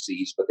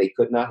Sadducees, but they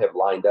could not have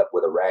lined up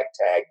with a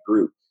ragtag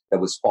group that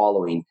was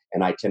following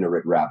an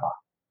itinerant rabbi.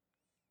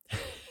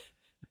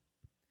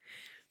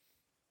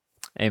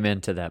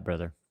 Amen to that,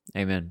 brother.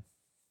 Amen.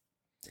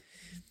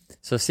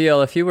 So,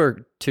 CL, if you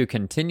were to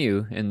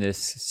continue in this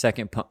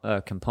second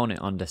component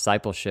on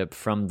discipleship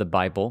from the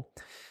Bible,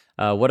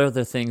 what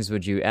other things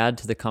would you add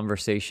to the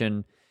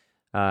conversation,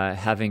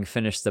 having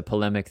finished the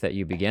polemic that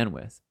you began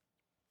with?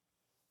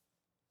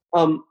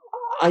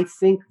 I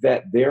think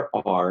that there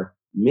are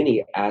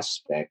many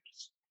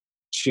aspects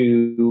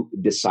to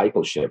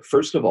discipleship.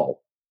 First of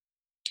all,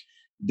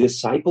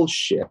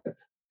 discipleship,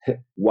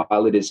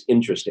 while it is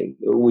interesting,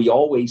 we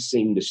always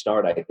seem to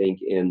start, I think,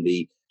 in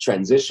the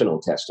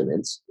transitional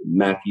testaments,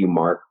 Matthew,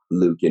 Mark,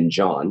 Luke, and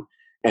John.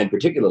 And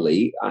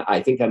particularly,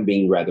 I think I'm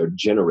being rather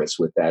generous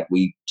with that.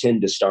 We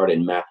tend to start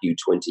in Matthew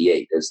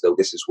 28, as though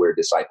this is where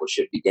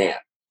discipleship began.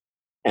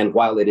 And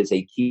while it is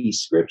a key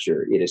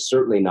scripture, it is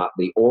certainly not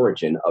the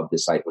origin of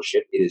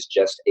discipleship. It is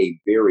just a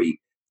very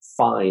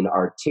fine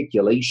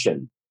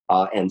articulation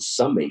and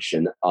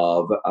summation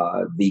of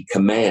the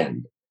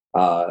command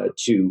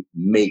to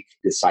make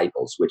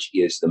disciples, which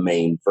is the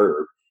main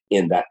verb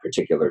in that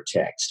particular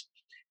text.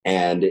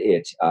 And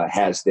it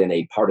has then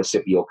a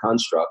participial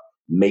construct,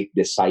 make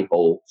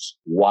disciples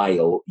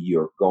while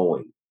you're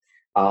going.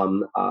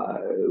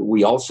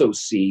 We also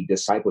see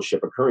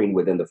discipleship occurring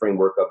within the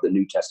framework of the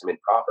New Testament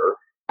proper,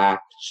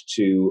 Acts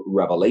to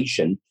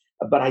Revelation.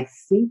 But I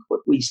think what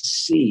we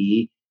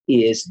see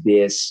is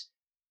this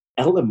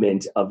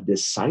element of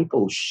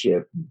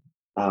discipleship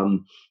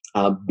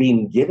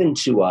being given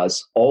to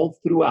us all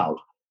throughout,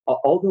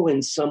 although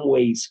in some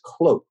ways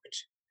cloaked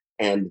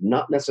and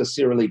not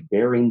necessarily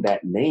bearing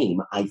that name.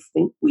 I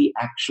think we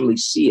actually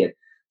see it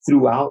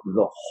throughout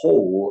the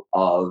whole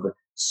of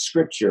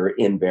Scripture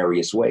in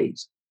various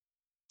ways.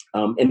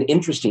 An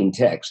interesting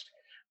text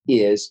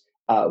is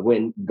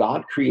when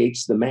God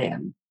creates the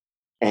man.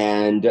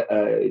 And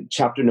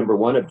chapter number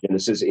 1 of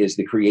Genesis is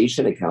the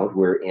creation account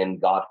wherein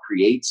God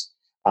creates.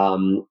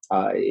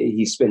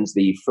 He spends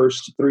the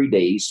first 3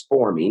 days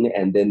forming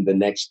and then the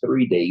next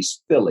 3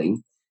 days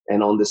filling.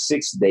 And on the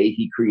 6th day,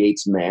 he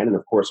creates man. And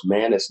of course,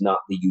 man is not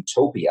the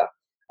utopia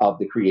of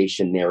the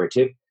creation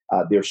narrative.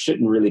 There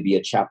shouldn't really be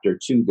a chapter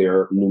 2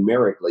 there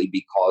numerically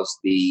because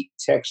the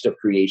text of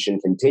creation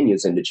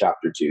continues into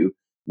chapter 2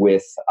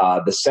 with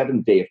the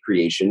 7th day of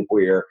creation,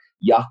 where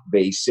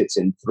Yahweh sits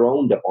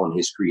enthroned upon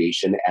his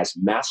creation as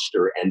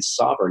master and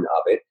sovereign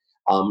of it,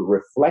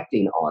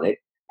 reflecting on it.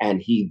 And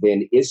he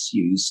then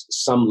issues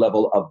some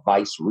level of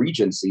vice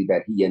regency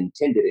that he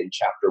intended in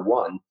chapter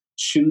 1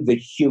 to the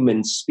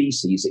human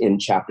species in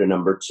chapter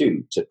number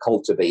 2 to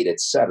cultivate,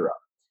 etc.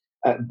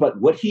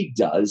 But what he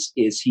does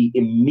is he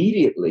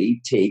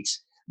immediately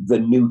takes the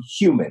new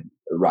human,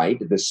 right?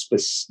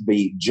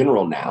 The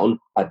general noun,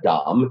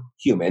 Adam,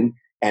 human,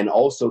 and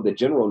also the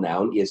general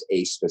noun is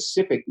a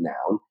specific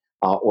noun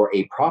or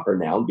a proper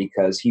noun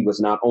because he was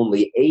not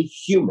only a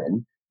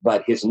human,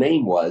 but his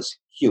name was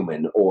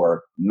human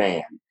or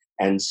man.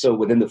 And so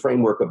within the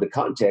framework of the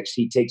context,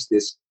 he takes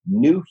this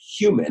new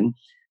human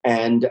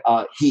and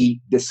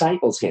he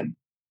disciples him.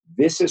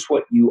 This is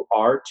what you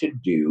are to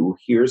do.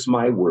 Here's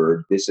my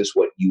word. This is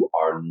what you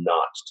are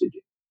not to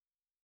do.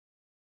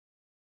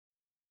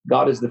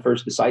 God is the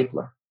first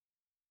discipler.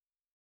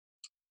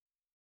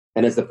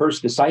 And as the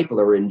first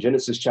discipler in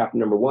Genesis chapter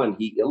number 1,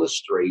 he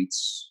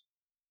illustrates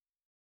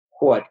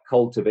what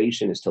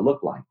cultivation is to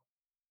look like.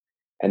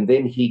 And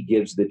then he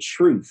gives the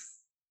truth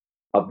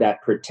of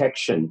that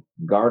protection,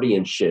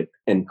 guardianship,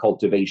 and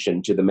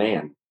cultivation to the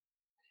man.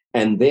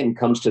 And then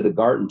comes to the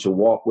garden to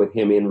walk with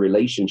him in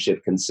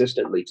relationship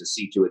consistently to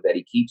see to it that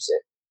he keeps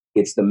it.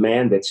 It's the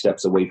man that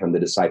steps away from the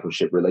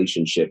discipleship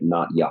relationship,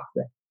 not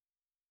Yahweh.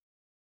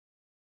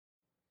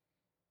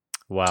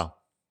 Wow.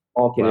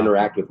 Paul can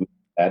interact with me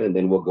with that, and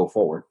then we'll go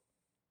forward.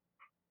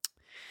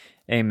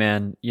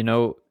 Amen.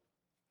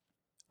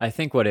 I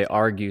think what it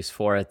argues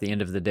for at the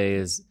end of the day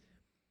is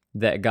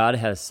that God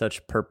has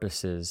such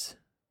purposes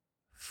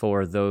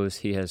for those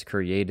he has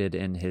created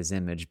in his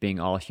image, being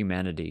all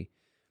humanity.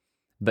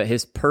 But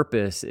his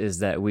purpose is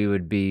that we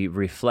would be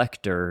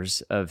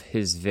reflectors of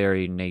his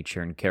very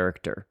nature and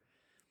character.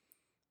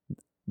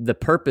 The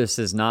purpose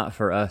is not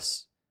for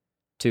us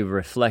to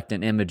reflect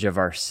an image of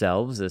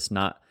ourselves. It's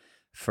not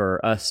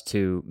for us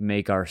to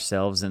make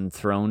ourselves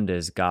enthroned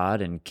as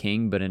God and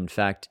King, but in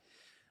fact,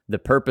 the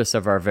purpose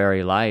of our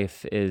very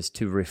life is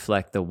to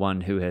reflect the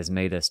one who has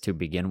made us to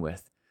begin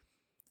with.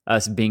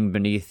 Us being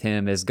beneath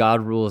him, as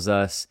God rules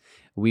us,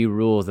 we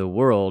rule the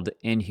world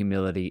in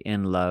humility,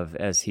 in love,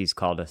 as he's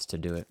called us to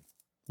do it.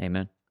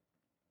 Amen.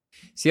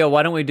 So,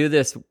 why don't we do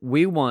this?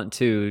 We want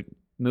to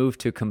move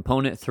to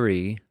component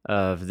 3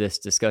 of this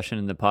discussion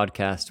in the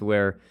podcast,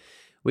 where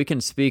we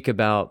can speak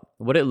about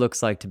what it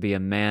looks like to be a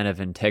man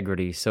of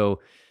integrity. So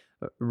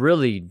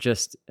really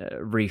just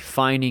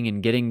refining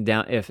and getting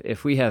down.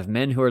 If we have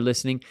men who are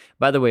listening,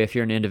 by the way, if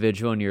you're an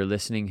individual and you're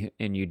listening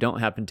and you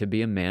don't happen to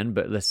be a man,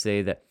 but let's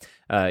say that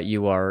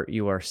you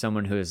are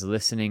someone who is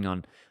listening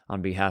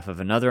on behalf of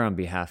another, on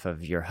behalf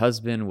of your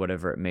husband,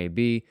 whatever it may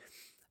be,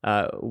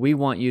 we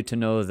want you to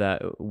know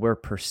that we're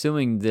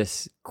pursuing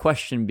this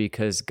question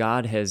because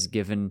God has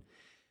given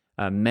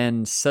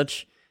men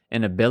such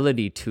an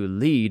ability to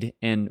lead,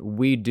 and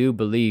we do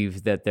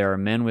believe that there are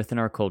men within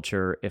our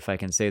culture, if I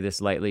can say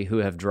this lightly, who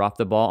have dropped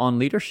the ball on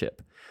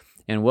leadership.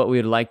 And what we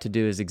would like to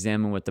do is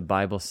examine what the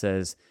Bible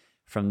says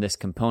from this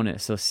component.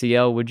 So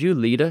CL, would you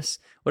lead us?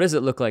 What does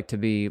it look like to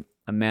be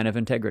a man of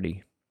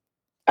integrity?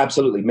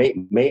 Absolutely.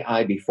 May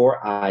I,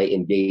 before I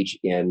engage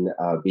in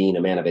being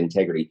a man of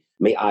integrity,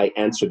 may I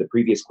answer the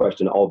previous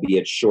question,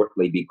 albeit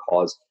shortly,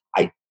 because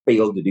I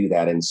failed to do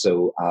that. And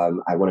so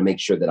I want to make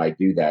sure that I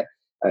do that.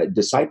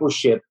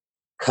 Discipleship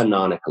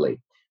canonically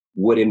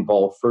would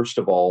involve, first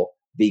of all,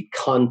 the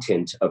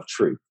content of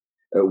truth.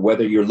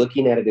 Whether you're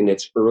looking at it in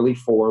its early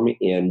form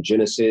in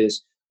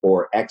Genesis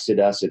or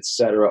Exodus,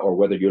 etc., or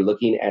whether you're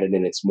looking at it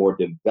in its more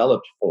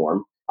developed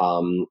form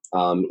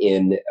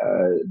in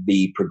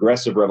the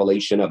progressive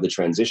revelation of the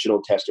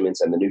transitional testaments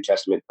and the New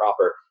Testament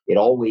proper, it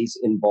always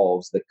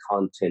involves the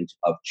content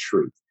of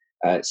truth.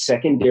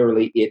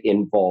 Secondarily, it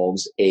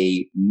involves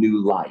a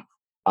new life.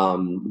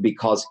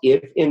 Because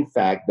if, in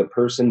fact, the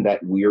person that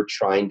we're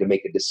trying to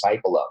make a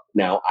disciple of,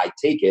 now I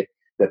take it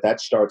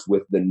that starts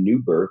with the new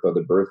birth or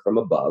the birth from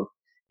above,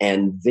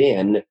 and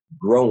then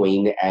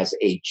growing as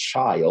a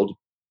child,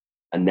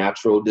 a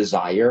natural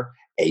desire,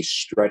 a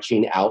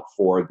stretching out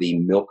for the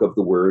milk of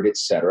the word,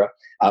 etc.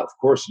 Of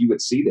course, you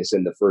would see this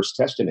in the First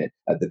Testament.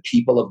 The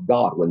people of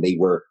God, when they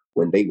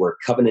were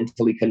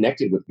covenantally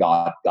connected with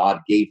God, God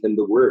gave them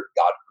the word.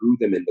 God grew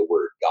them in the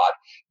word.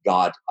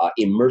 God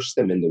immersed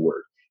them in the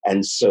word.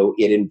 And so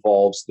it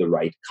involves the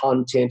right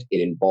content.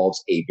 It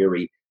involves a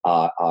very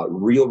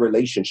real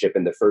relationship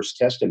in the First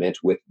Testament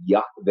with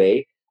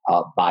Yahweh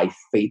by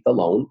faith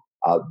alone.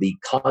 The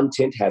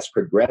content has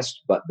progressed,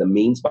 but the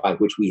means by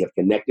which we have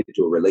connected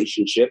to a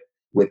relationship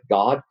with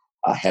God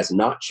has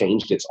not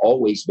changed. It's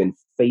always been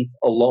faith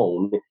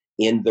alone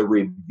in the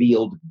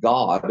revealed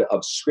God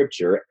of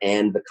Scripture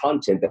and the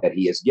content that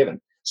he has given.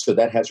 So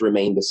that has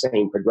remained the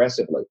same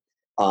progressively.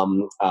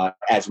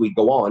 As we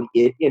go on,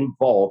 it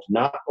involved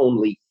not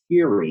only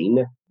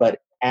hearing, but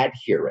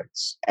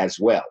adherence as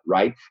well,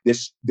 right?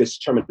 This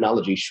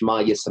terminology,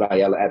 Shema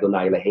Yisrael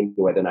Adonai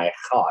Eloheinu Adonai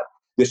Echad,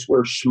 this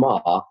word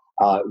Shema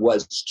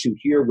was to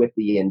hear with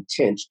the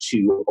intent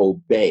to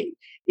obey.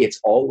 It's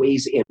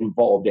always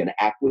involved in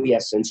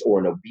acquiescence or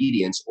an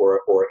obedience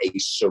or a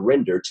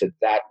surrender to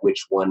that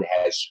which one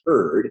has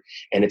heard.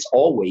 And it's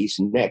always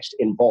next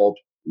involved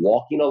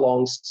walking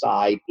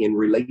alongside in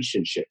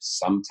relationships,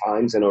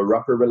 sometimes in a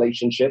rougher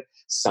relationship,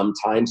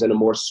 sometimes in a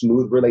more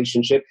smooth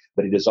relationship,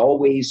 but it is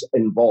always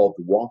involved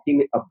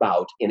walking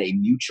about in a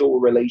mutual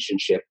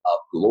relationship of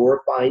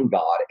glorifying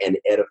God and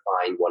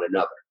edifying one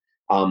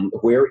another,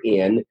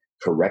 wherein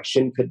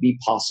correction could be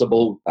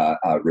possible,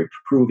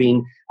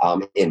 reproving,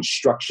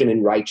 instruction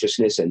in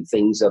righteousness and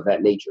things of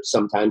that nature.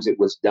 Sometimes it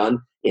was done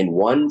in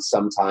one,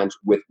 sometimes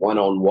with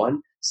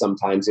one-on-one.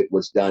 Sometimes it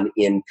was done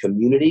in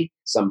community.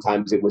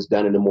 Sometimes it was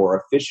done in a more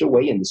official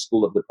way in the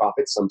school of the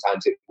prophets.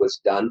 Sometimes it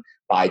was done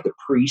by the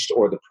priest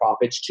or the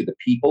prophets to the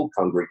people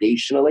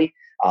congregationally,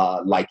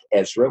 like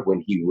Ezra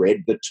when he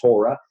read the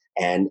Torah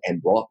and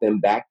brought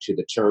them back to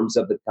the terms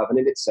of the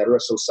covenant,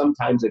 etc. So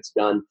sometimes it's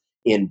done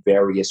in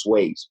various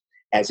ways.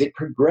 As it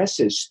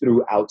progresses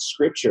throughout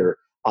Scripture,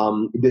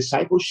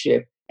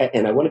 discipleship,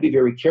 and I want to be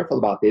very careful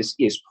about this,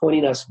 is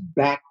pointing us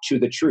back to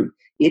the truth.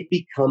 It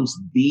becomes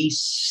the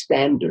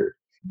standard.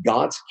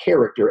 God's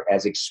character,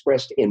 as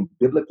expressed in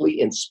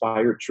biblically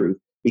inspired truth,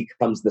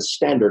 becomes the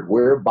standard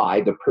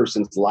whereby the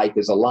person's life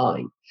is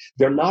aligned.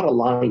 They're not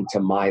aligned to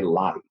my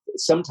life.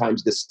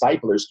 Sometimes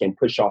disciplers can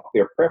push off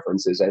their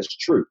preferences as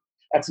truth.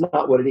 That's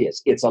not what it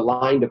is. It's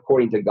aligned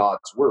according to God's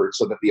word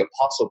so that the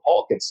Apostle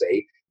Paul could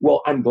say,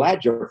 well, I'm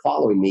glad you're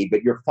following me,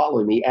 but you're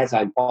following me as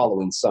I'm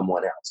following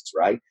someone else,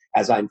 right?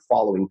 As I'm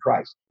following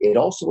Christ. It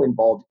also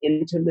involved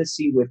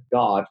intimacy with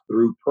God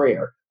through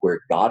prayer, where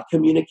God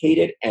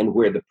communicated and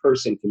where the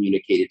person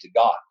communicated to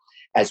God.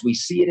 As we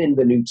see it in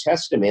the New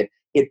Testament,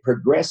 it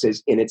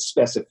progresses in its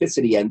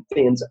specificity and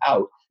thins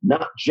out,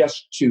 not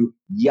just to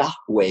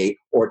Yahweh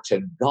or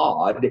to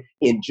God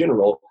in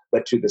general,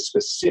 but to the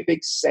specific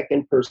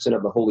second person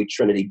of the Holy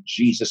Trinity,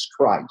 Jesus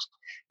Christ.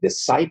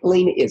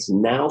 Discipling is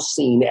now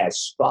seen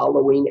as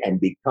following and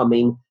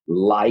becoming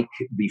like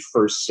the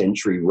first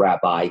century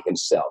rabbi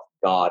himself,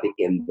 God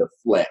in the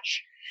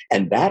flesh.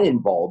 And that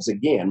involves,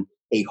 again,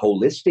 a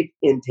holistic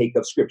intake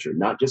of Scripture,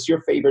 not just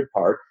your favorite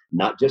part,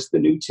 not just the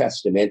New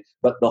Testament,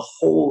 but the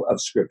whole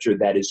of Scripture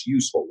that is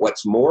useful.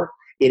 What's more,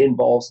 it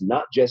involves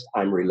not just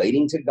I'm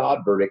relating to God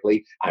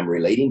vertically, I'm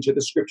relating to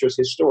the Scriptures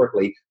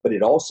historically, but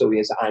it also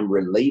is I'm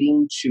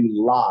relating to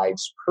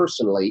lives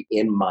personally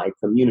in my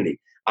community.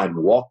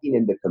 I'm walking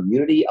in the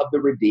community of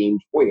the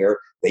redeemed where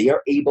they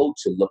are able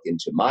to look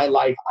into my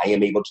life. I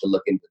am able to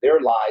look into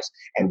their lives.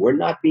 And we're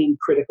not being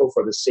critical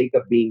for the sake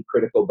of being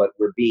critical, but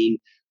we're being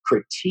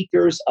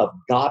critiquers of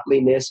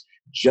godliness,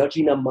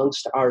 judging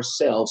amongst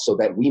ourselves so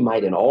that we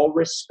might in all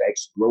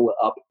respects grow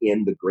up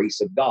in the grace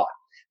of God.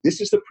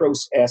 This is the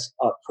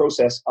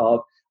process of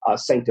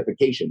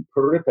sanctification,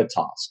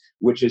 peripatos,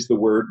 which is the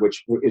word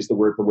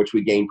from which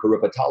we gain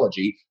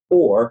peripatology,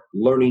 or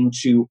learning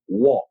to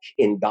walk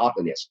in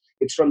godliness.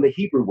 It's from the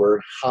Hebrew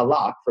word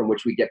halak, from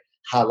which we get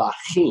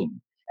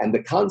halachim. And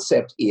the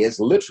concept is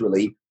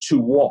literally to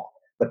walk.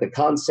 But the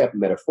concept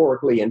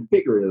metaphorically and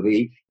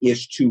figuratively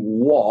is to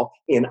walk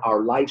in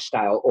our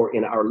lifestyle or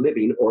in our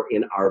living or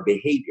in our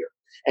behavior.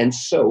 And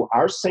so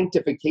our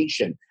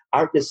sanctification,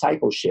 our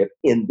discipleship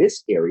in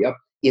this area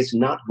is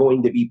not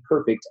going to be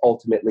perfect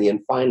ultimately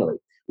and finally.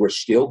 We're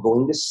still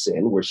going to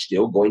sin. We're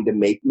still going to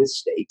make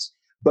mistakes.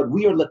 But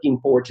we are looking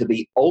forward to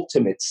the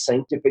ultimate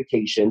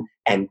sanctification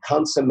and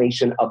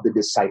consummation of the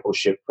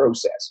discipleship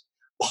process.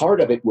 Part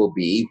of it will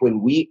be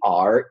when we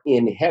are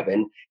in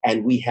heaven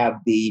and we have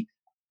the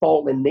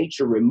fallen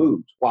nature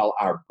removed. While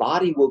our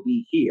body will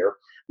be here,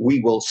 we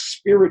will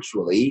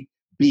spiritually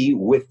be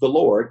with the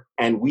Lord,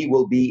 and we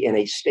will be in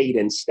a state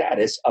and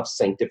status of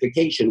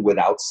sanctification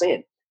without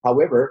sin.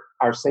 However,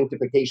 our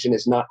sanctification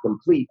is not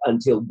complete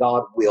until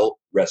God will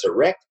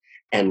resurrect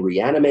and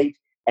reanimate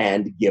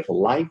and give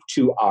life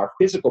to our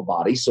physical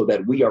body so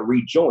that we are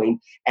rejoined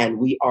and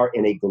we are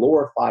in a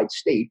glorified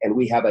state and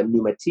we have a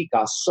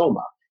pneumatika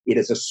soma. It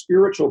is a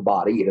spiritual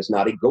body. It is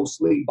not a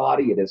ghostly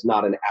body. It is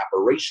not an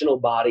apparitional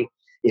body.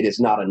 It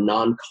is not a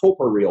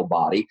non-corporeal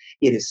body.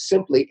 It is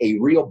simply a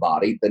real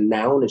body. The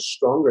noun is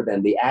stronger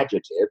than the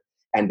adjective,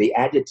 and the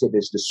adjective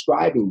is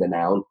describing the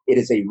noun. It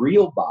is a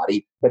real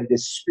body, but it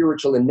is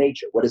spiritual in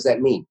nature. What does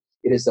that mean?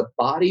 It is a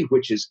body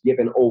which is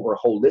given over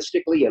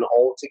holistically and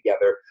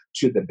altogether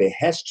to the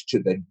behest, to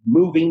the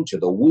moving, to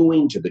the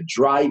wooing, to the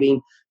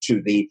driving,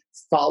 to the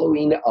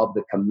following of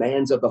the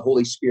commands of the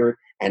Holy Spirit.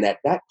 And at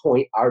that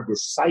point, our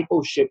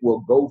discipleship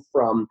will go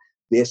from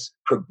this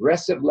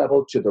progressive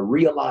level to the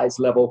realized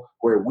level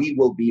where we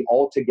will be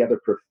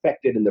altogether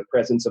perfected in the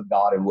presence of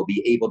God and will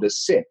be able to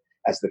sit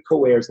as the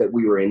co-heirs that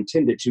we were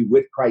intended to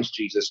with Christ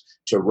Jesus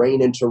to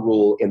reign and to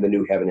rule in the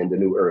new heaven and the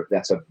new earth.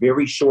 That's a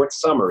very short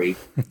summary,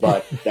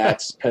 but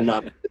that's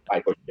canonical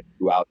discipleship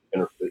throughout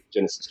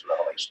Genesis to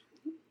Revelation.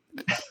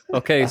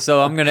 Okay,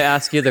 so I'm going to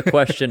ask you the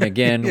question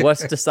again.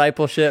 What's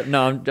discipleship?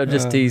 No, I'm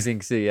just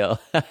teasing, CL.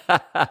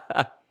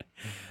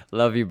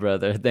 Love you,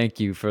 brother.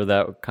 Thank you for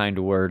that kind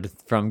word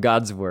from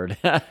God's word.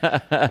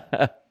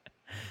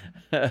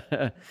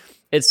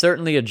 It's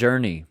certainly a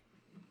journey.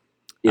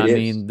 I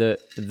mean,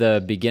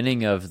 the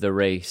beginning of the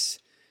race,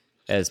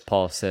 as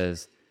Paul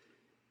says,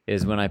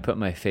 is when I put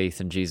my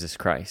faith in Jesus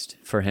Christ,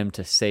 for him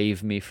to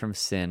save me from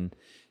sin,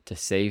 to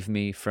save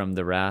me from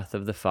the wrath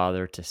of the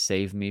Father, to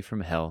save me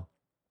from hell,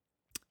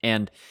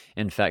 and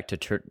in fact,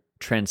 to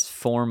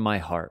transform my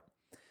heart.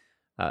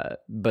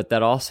 But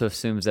that also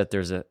assumes that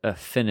there's a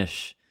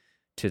finish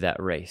to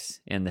that race,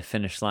 and the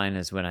finish line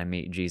is when I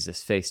meet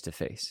Jesus face to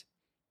face.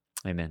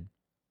 Amen.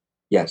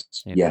 Yes,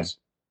 Amen. Yes.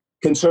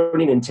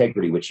 Concerning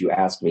integrity, which you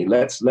asked me,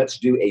 let's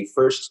do a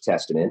First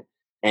Testament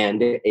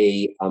and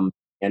a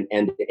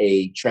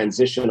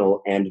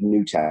transitional and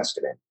New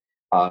Testament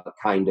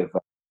kind of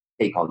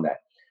take on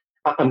that.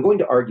 I'm going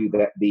to argue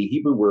that the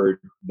Hebrew word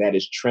that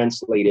is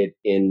translated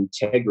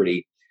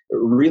integrity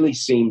really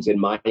seems, in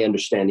my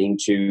understanding,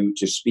 to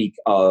speak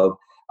of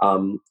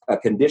a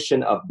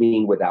condition of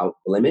being without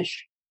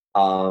blemish,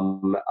 a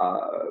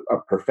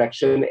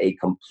perfection, a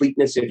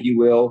completeness, if you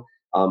will.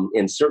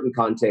 In certain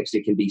contexts,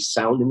 it can be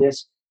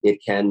soundness, it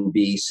can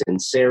be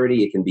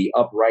sincerity, it can be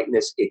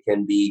uprightness, it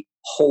can be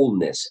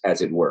wholeness,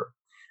 as it were.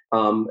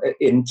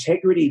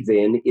 Integrity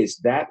then is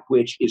that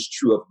which is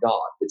true of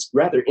God. It's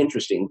rather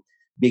interesting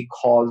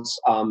because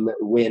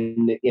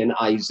when in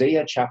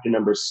Isaiah chapter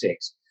number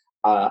 6,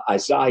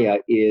 Isaiah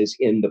is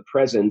in the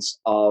presence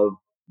of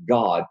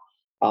God.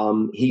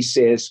 He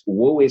says,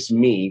 "Woe is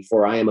me,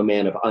 for I am a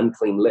man of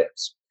unclean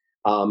lips."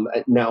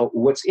 Now,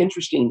 what's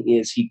interesting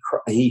is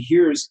he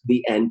hears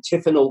the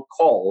antiphonal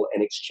call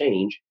and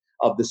exchange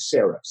of the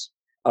seraphs,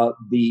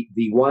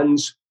 the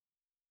ones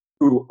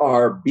who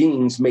are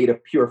beings made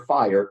of pure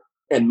fire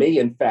and may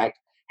in fact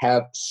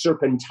have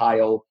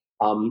serpentile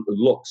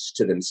looks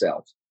to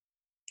themselves,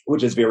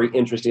 which is very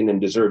interesting and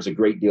deserves a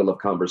great deal of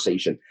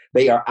conversation.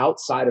 They are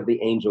outside of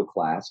the angel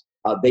class.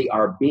 They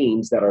are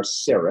beings that are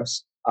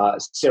seraphs,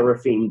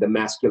 seraphim, the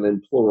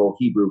masculine plural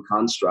Hebrew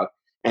construct.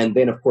 And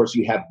then, of course,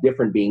 you have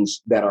different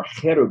beings that are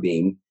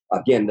cherubim,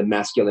 again, the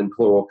masculine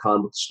plural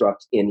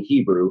construct in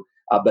Hebrew,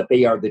 but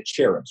they are the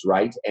cherubs,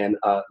 right? And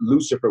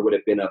Lucifer would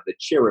have been of the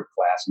cherub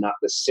class, not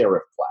the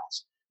seraph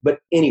class. But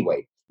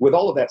anyway, with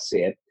all of that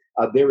said,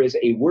 there is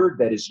a word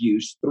that is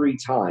used 3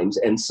 times,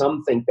 and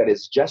some think that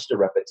it's just a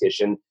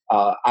repetition.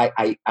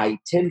 I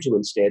tend to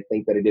instead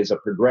think that it is a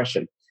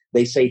progression.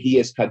 They say he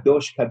is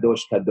kadosh,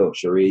 kadosh,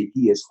 kadosh, or he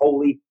is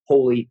holy,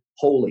 holy,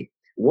 holy.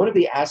 One of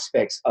the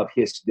aspects of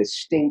his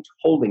distinct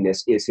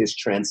holiness is his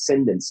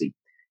transcendency.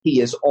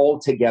 He is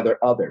altogether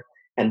other.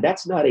 And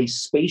that's not a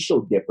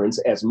spatial difference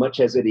as much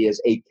as it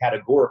is a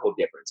categorical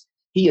difference.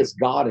 He is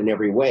God in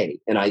every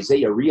way, and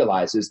Isaiah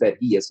realizes that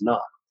he is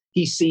not.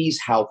 He sees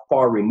how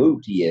far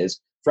removed he is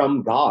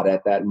from God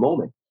at that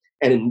moment.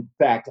 And in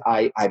fact,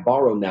 I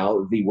borrow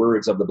now the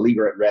words of the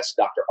believer at rest,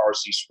 Dr.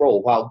 R.C.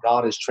 Sproul, while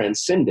God is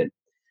transcendent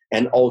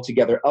and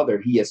altogether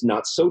other, he is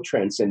not so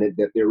transcendent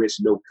that there is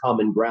no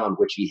common ground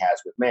which he has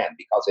with man,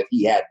 because if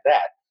he had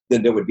that,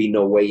 then there would be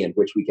no way in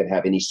which we could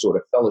have any sort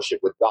of fellowship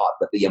with God.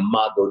 But the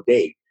Imago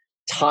Dei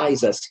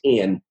ties us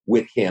in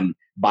with him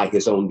by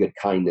his own good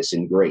kindness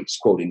and grace,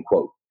 quote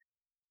unquote.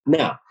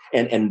 Now,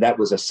 and that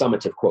was a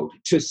summative quote.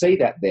 To say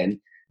that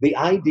then, the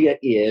idea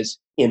is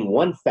in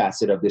one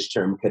facet of this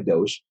term,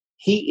 kadosh,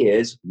 he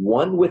is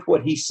one with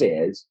what he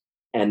says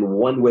and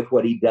one with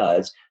what he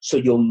does. So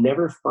you'll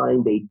never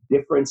find a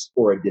difference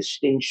or a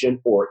distinction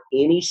or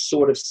any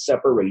sort of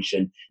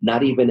separation,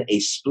 not even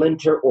a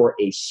splinter or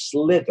a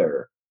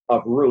slither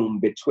of room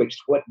betwixt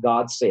what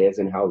God says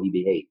and how he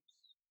behaves.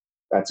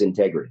 That's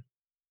integrity.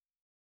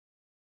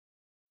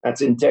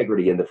 That's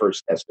integrity in the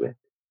First Testament.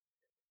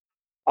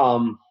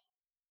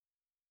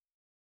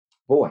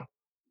 Boy.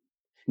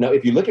 Now,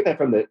 if you look at that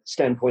from the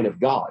standpoint of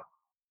God,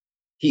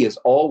 he is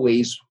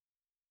always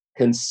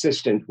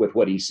consistent with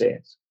what he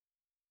says.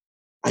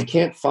 I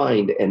can't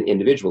find an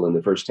individual in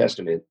the First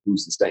Testament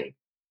who's the same,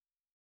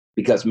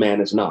 because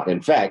man is not.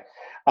 In fact,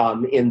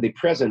 in the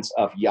presence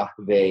of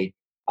Yahweh,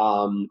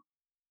 I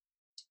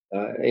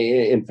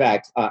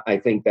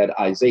think that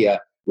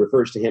Isaiah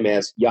refers to him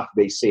as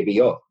Yahweh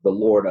Sabaoth, the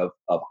Lord of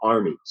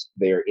armies,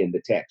 there in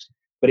the text.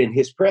 But in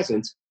his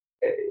presence,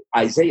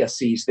 Isaiah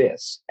sees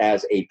this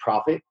as a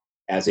prophet,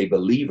 as a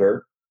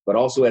believer, but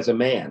also as a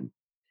man.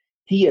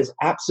 He is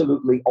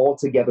absolutely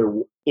altogether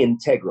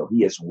integral.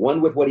 He is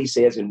one with what he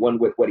says and one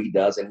with what he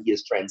does, and he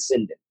is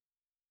transcendent.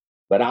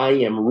 But I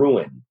am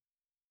ruined,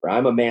 for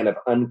I'm a man of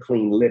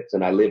unclean lips,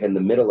 and I live in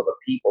the middle of a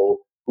people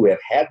who have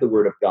had the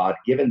word of God,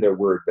 given their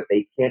word, but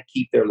they can't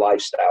keep their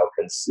lifestyle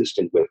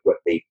consistent with what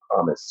they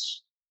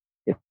promise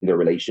in their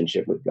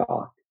relationship with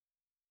God.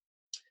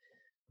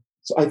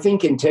 So I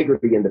think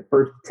integrity in the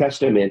First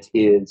Testament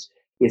is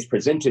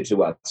presented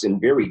to us in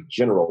very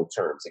general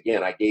terms.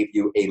 Again, I gave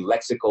you a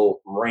lexical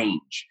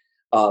range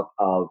of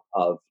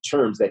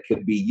terms that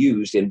could be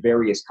used in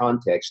various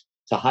contexts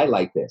to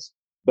highlight this.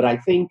 But I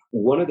think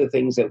one of the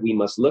things that we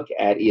must look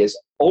at is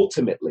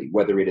ultimately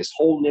whether it is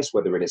wholeness,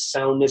 whether it is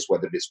soundness,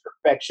 whether it is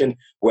perfection,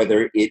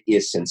 whether it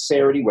is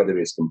sincerity, whether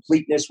it is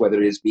completeness,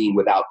 whether it is being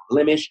without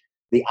blemish.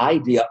 The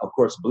idea, of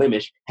course,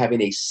 blemish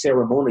having a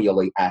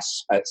ceremonial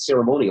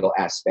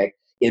aspect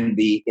in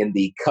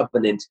the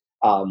covenant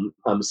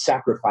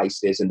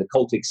sacrifices and the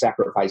cultic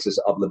sacrifices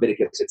of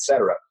Leviticus,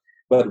 etc.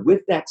 But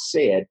with that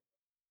said,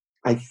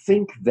 I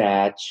think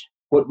that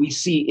what we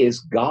see is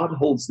God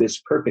holds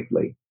this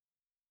perfectly,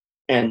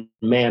 and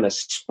man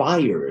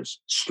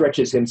aspires,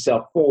 stretches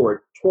himself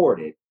forward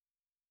toward it,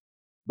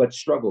 but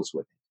struggles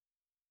with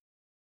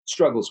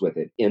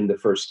it in the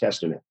First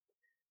Testament.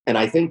 And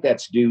I think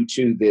that's due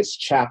to this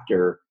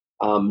chapter,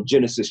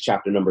 Genesis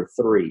chapter number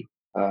 3,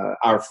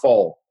 our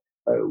fall.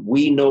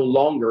 We no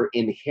longer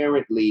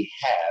inherently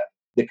have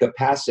the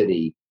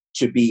capacity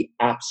to be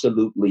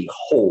absolutely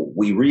whole.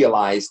 We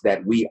realize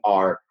that we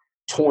are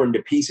torn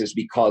to pieces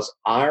because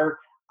our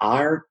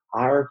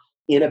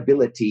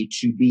inability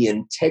to be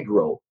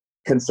integral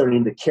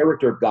concerning the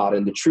character of God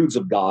and the truths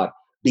of God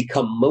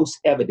become most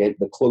evident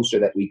the closer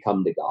that we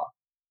come to God.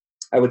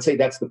 I would say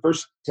that's the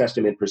First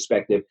Testament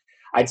perspective.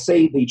 I'd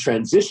say the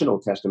transitional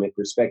Testament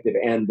perspective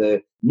and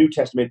the New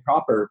Testament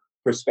proper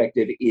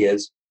perspective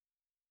is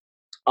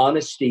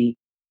honesty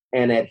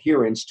and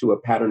adherence to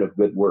a pattern of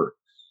good works.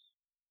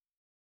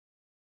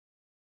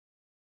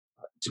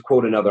 to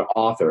quote another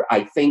author,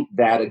 I think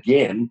that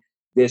again,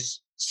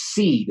 this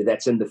seed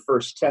that's in the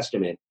First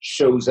Testament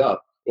shows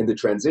up in the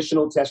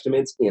transitional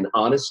testaments in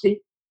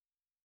honesty,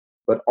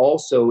 but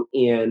also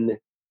in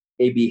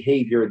a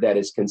behavior that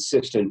is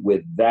consistent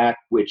with that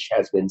which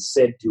has been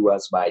said to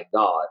us by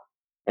God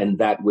and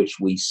that which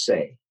we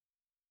say.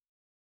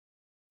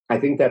 I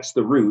think that's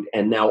the root,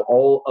 and now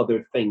all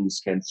other things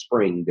can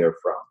spring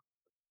therefrom.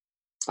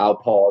 I'll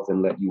pause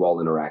and let you all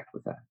interact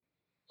with that.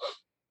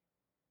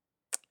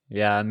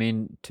 Yeah, I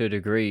mean, to a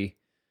degree,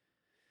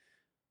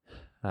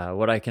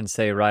 what I can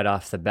say right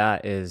off the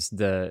bat is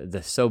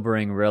the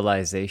sobering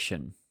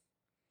realization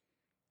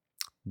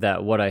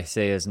that what I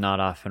say is not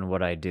often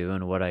what I do,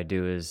 and what I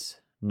do is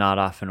not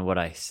often what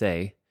I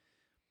say,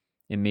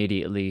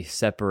 immediately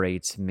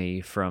separates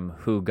me from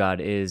who God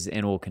is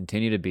and will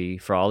continue to be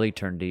for all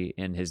eternity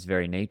in his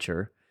very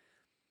nature.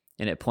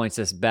 And it points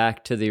us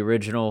back to the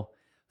original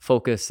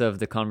focus of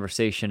the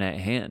conversation at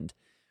hand.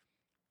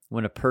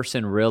 When a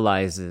person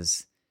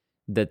realizes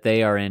that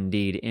they are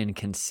indeed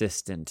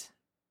inconsistent,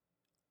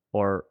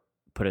 or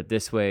put it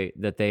this way,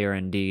 that they are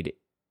indeed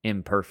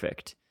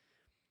imperfect,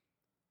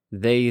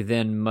 they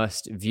then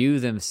must view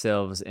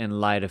themselves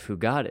in light of who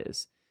God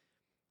is.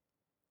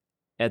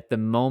 At the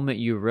moment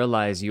you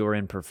realize your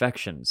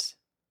imperfections,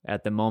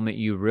 at the moment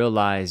you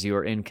realize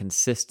your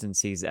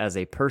inconsistencies as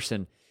a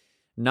person,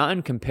 not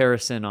in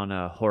comparison on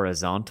a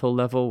horizontal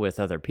level with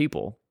other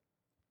people,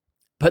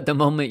 but the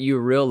moment you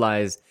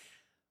realize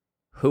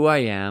who I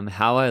am,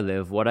 how I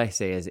live, what I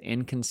say is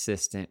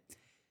inconsistent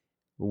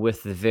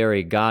with the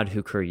very God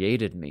who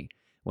created me,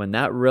 when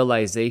that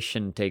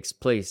realization takes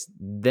place,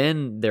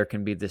 then there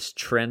can be this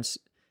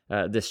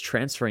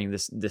transferring,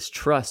 this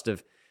trust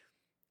of,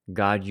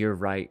 God, you're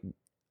right,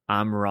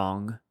 I'm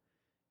wrong,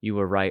 you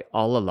were right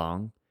all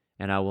along,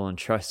 and I will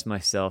entrust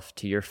myself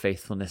to your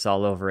faithfulness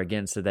all over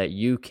again so that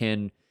you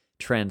can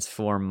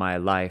transform my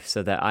life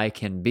so that I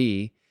can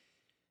be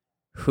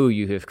who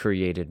you have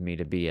created me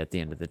to be at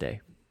the end of the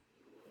day.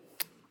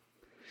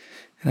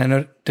 And I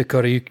know,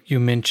 Dakota, you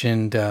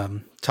mentioned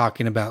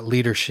talking about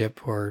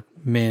leadership or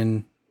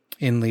men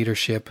in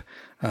leadership.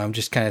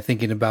 Just kind of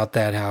thinking about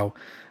that, how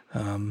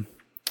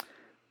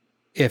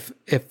if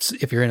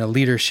you're in a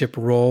leadership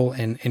role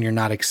and you're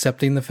not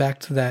accepting the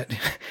fact that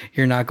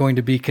you're not going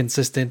to be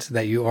consistent,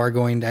 that you are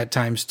going at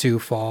times to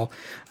fall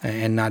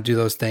and not do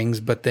those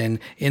things, but then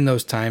in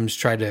those times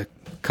try to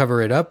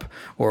cover it up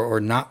or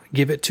not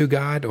give it to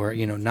God, or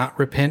not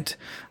repent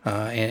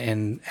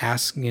and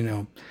ask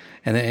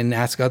and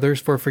ask others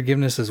for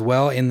forgiveness as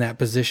well in that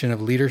position of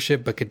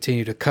leadership, but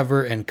continue to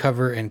cover and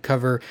cover and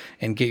cover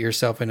and get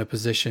yourself in a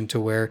position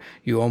to where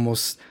you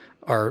almost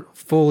are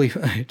fully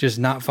just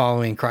not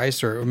following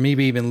Christ, or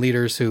maybe even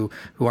leaders who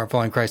aren't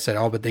following Christ at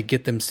all, but they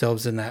get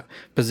themselves in that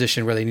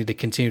position where they need to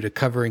continue to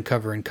cover and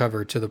cover and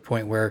cover to the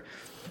point where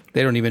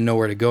they don't even know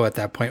where to go at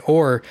that point,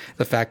 or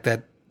the fact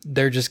that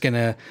they're just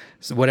gonna,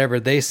 whatever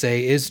they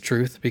say is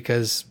truth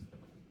because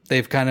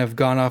they've kind of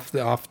gone off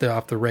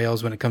the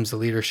rails when it comes to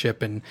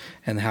leadership and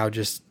how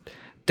just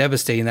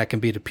devastating that can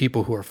be to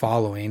people who are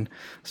following.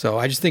 So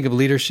I just think of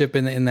leadership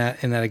in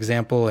that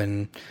example,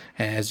 and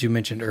as you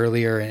mentioned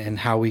earlier, and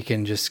how we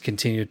can just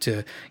continue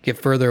to get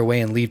further away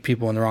and lead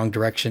people in the wrong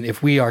direction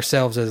if we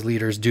ourselves as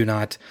leaders do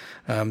not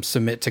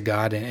submit to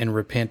God and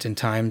repent in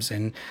times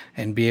and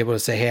be able to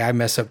say, hey, I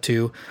mess up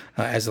too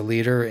as a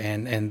leader,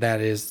 and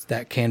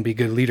that can be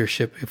good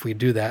leadership if we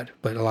do that.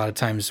 But a lot of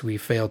times we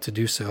fail to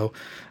do so,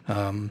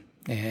 and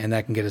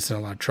that can get us in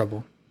a lot of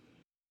trouble.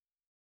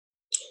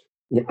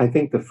 Yeah, I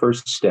think the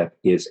first step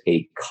is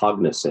a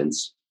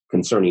cognizance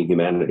concerning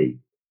humanity,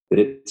 that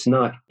it's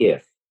not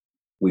if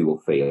we will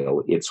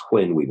fail, it's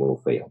when we will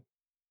fail,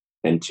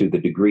 and to the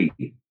degree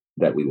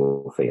that we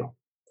will fail.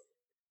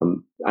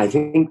 I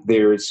think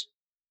there's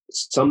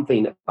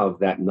something of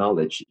that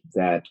knowledge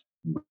that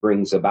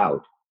brings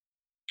about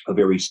a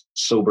very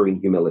sobering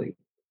humility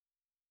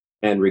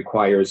and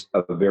requires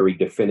a very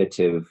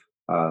definitive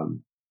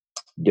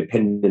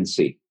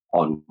dependency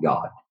on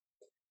God.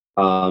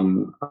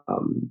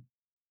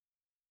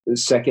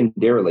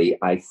 Secondarily,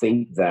 I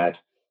think that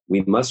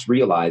we must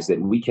realize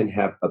that we can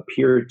have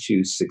appeared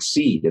to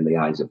succeed in the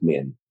eyes of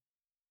men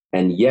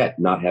and yet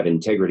not have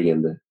integrity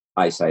in the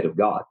eyesight of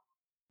God,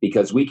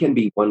 because we can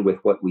be one with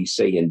what we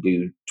say and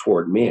do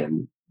toward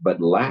men,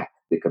 but lack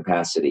the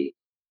capacity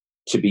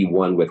to be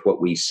one with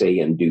what we say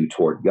and do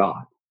toward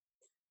God.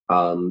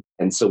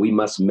 And so we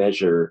must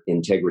measure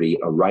integrity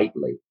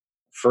rightly.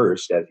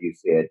 First, as you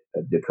said,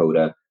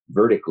 Dakota,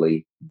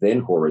 vertically,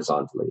 then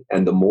horizontally.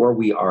 And the more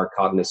we are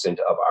cognizant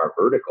of our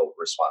vertical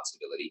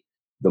responsibility,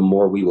 the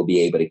more we will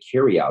be able to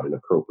carry out an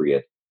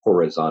appropriate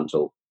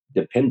horizontal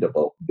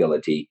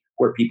dependability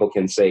where people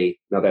can say,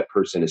 now that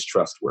person is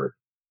trustworthy.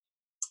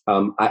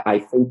 I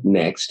think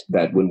next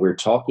that when we're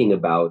talking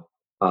about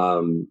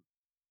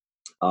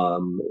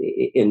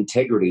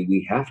integrity,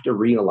 we have to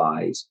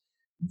realize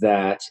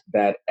that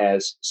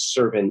as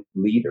servant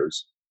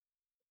leaders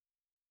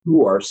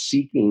who are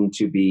seeking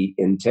to be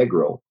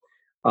integral,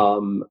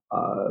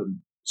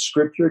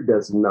 Scripture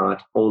does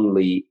not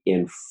only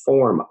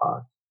inform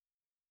us,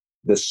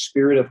 The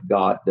Spirit of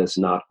God does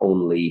not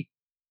only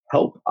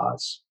help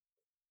us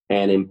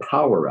and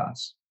empower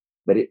us,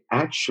 but it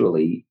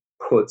actually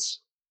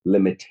puts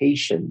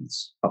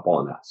limitations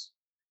upon us.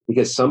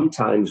 Because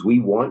sometimes we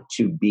want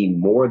to be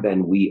more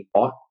than we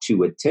ought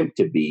to attempt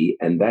to be,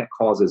 and that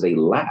causes a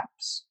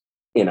lapse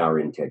in our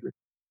integrity.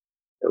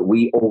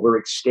 We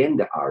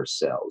overextend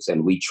ourselves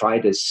and we try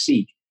to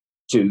seek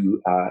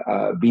to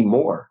be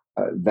more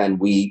than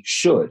we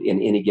should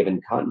in any given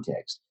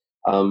context.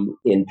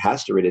 In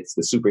pastorate, it's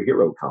the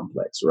superhero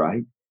complex,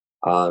 right?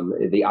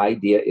 The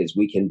idea is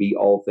we can be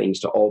all things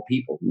to all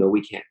people. No,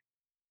 we can't.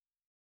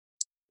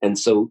 And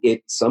so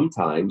it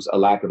sometimes a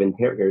lack of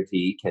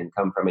integrity can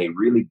come from a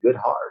really good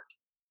heart,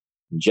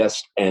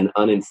 just an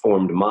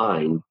uninformed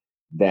mind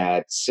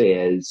that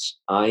says,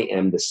 I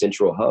am the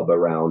central hub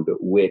around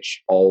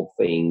which all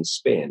things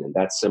spin. And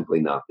that's simply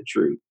not the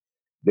truth.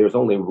 There's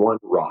only one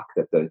rock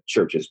that the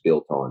church is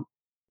built on.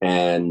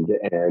 And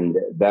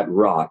that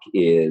rock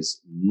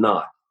is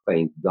not,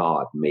 thank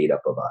God, made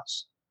up of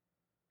us.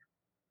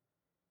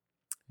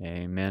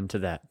 Amen to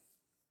that.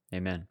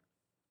 Amen.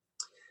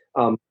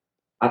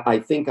 I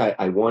think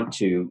I want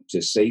to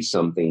say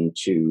something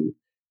to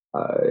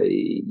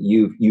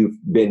you've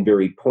been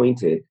very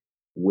pointed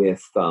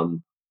with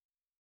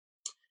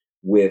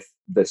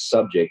the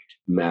subject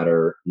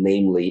matter,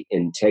 namely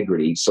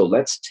integrity. So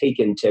let's take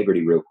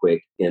integrity real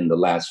quick in the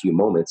last few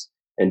moments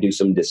and do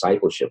some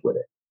discipleship with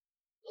it.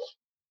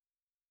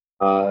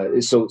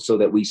 So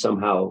that we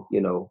somehow,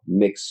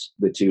 mix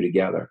the two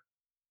together.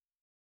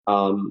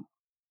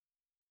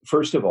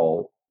 First of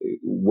all,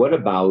 what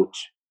about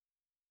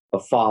a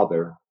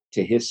father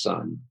to his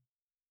son?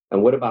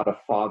 And what about a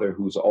father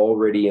who's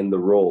already in the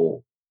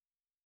role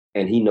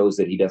and he knows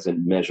that he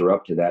doesn't measure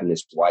up to that and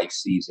his wife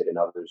sees it and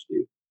others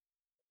do?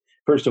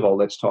 First of all,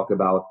 let's talk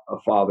about a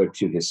father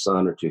to his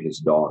son or to his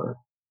daughter.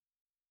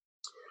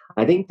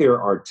 I think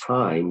there are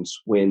times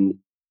when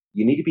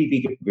you need to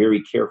be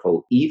very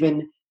careful,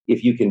 even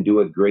if you can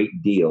do a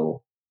great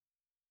deal,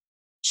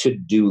 to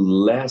do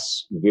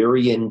less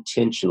very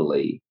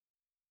intentionally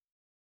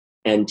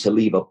and to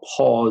leave a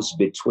pause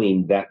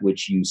between that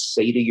which you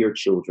say to your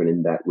children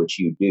and that which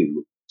you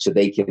do, so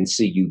they can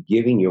see you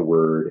giving your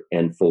word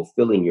and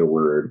fulfilling your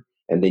word.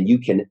 And then you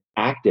can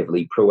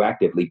proactively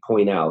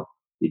point out,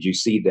 did you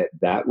see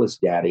that was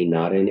daddy,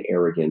 not in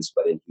arrogance,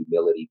 but in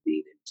humility,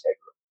 being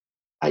integral?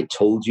 I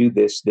told you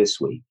this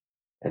week,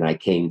 and I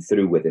came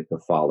through with it the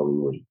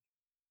following week.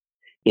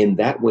 In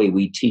that way,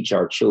 we teach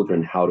our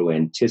children how to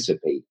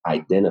anticipate,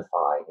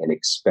 identify, and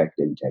expect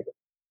integrity.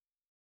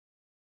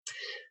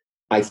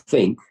 I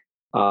think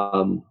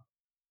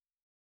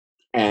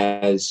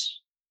as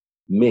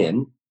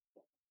men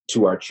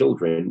to our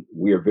children,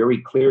 we are very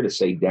clear to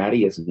say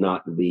daddy is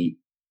not the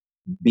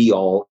be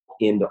all,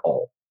 end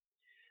all.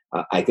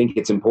 I think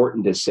it's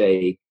important to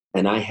say,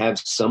 and I have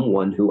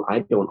someone who I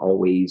don't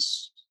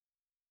always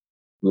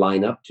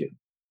line up to.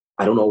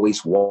 I don't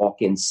always walk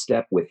in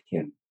step with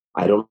him.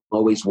 I don't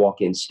always walk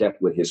in step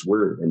with his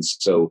word. And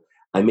so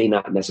I may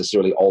not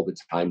necessarily all the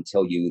time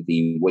tell you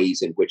the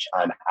ways in which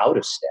I'm out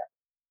of step,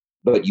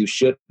 but you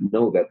should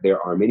know that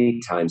there are many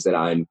times that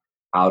I'm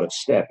out of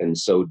step. And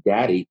so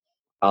daddy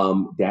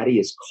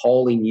is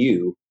calling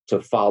you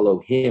to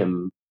follow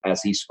him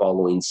as he's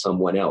following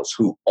someone else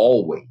who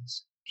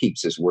always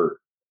keeps his word,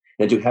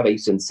 and to have a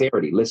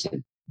sincerity.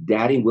 Listen,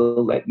 daddy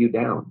will let you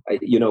down.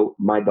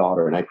 My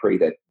daughter, and I pray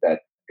that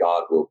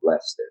God will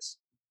bless this,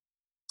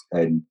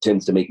 and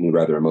tends to make me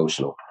rather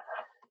emotional.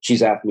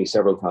 She's asked me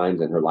several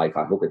times in her life,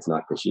 I hope it's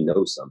not because she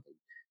knows something,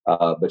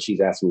 but she's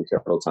asked me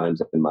several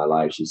times in my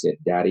life, she said,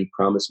 Daddy,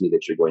 promise me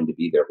that you're going to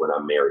be there when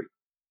I'm married.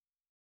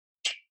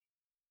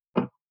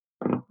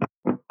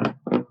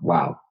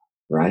 Wow,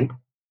 right?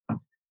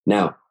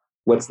 Now,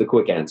 what's the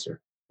quick answer?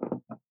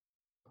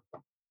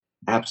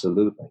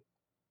 Absolutely.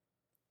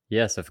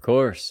 Yes, of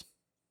course.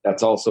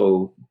 That's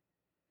also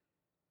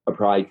a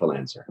prideful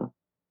answer.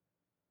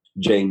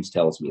 James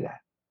tells me that.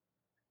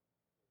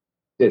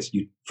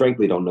 You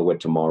frankly don't know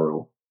what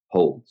tomorrow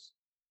holds.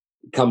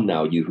 Come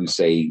now, you who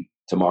say,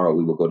 tomorrow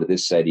we will go to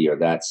this city or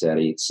that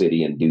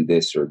city and do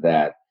this or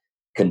that,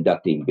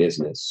 conducting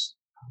business.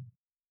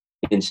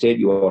 Instead,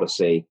 you ought to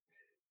say,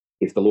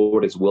 if the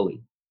Lord is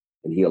willing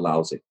and he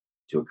allows it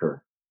to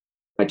occur.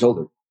 I told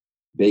her,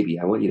 baby,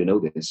 I want you to know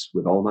this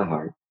with all my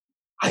heart.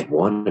 I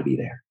want to be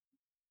there.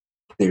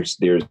 There's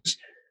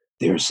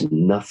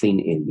nothing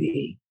in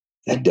me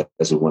that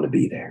doesn't want to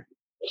be there.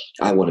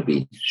 I want to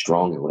be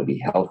strong. I want to be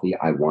healthy.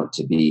 I want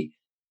to be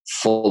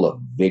full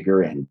of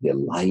vigor and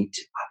delight.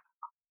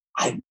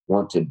 I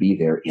want to be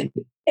there in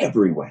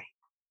every way.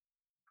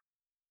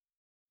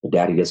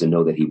 Daddy doesn't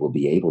know that he will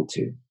be able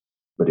to,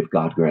 but if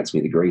God grants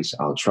me the grace,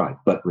 I'll try.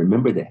 But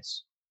remember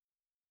this,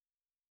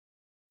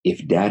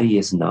 if daddy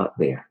is not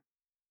there,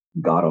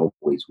 God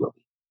always will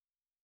be.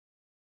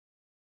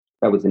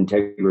 That was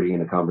integrity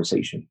in a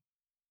conversation.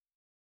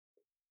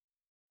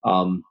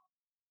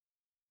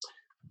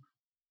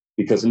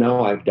 Because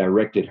now I've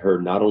directed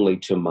her not only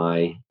to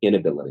my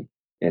inability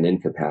and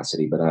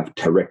incapacity, but I've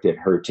directed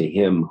her to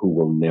him who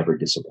will never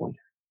disappoint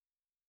her.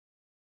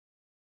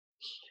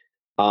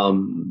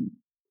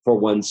 for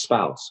one's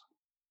spouse.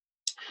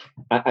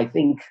 I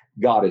think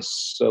God is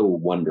so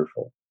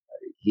wonderful.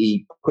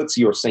 He puts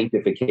your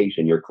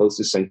sanctification, your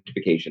closest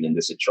sanctification, in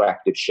this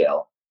attractive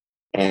shell,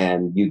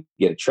 and you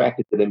get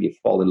attracted to them, you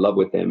fall in love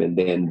with them, and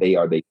then they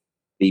are the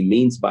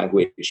means by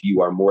which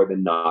you are more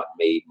than not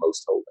made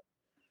most holy.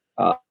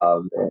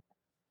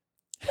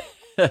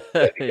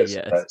 Because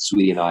Yes.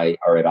 Sweetie and I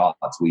are at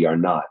odds. We are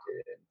not.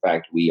 In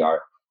fact, we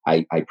are.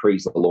 I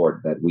praise the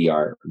Lord that we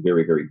are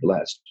very, very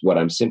blessed. What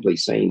I'm simply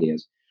saying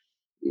is,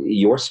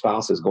 your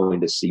spouse is going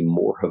to see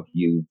more of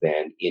you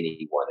than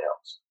anyone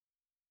else.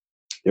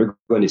 They're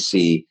going to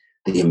see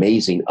the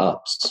amazing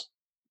ups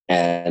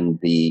and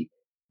the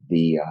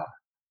the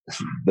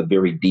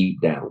very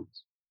deep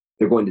downs.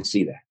 They're going to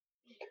see that.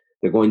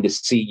 They're going to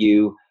see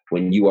you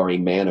when you are a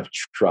man of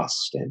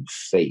trust and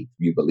faith.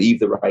 You believe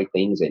the right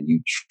things and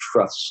you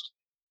trust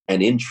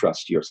and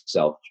entrust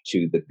yourself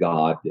to the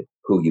God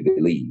who you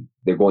believe.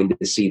 They're going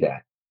to see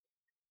that.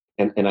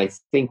 And I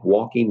think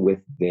walking with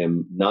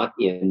them, not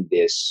in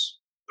this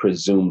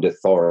presumed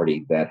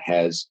authority that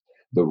has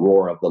the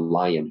roar of the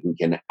lion who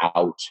can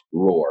out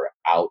roar,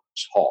 out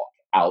talk,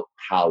 out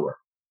power,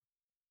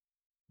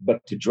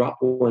 but to drop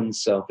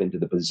oneself into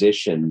the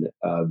position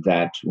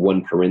that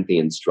 1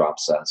 Corinthians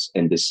drops us,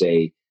 and to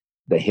say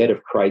the head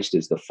of Christ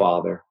is the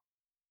Father,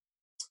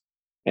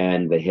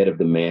 and the head of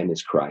the man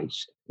is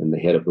Christ, and the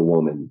head of the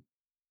woman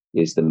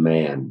is the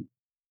man.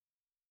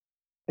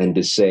 And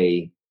to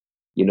say,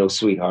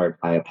 sweetheart,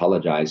 I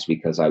apologize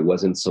because I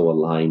wasn't so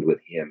aligned with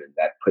him, and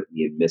that put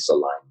me in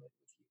misalignment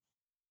with you.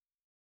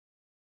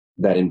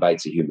 That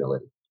invites a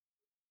humility.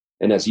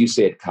 And as you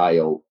said,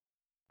 Kyle,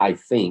 I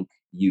think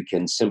you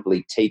can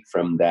simply take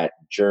from that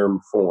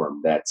germ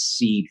form, that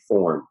seed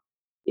form,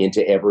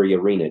 into every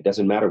arena. It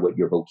doesn't matter what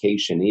your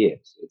vocation is.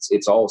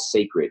 It's all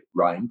sacred,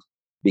 right?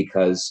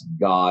 Because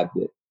God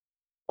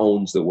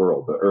owns the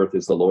world. The earth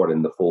is the Lord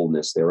and the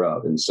fullness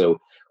thereof. And so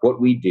what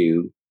we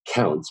do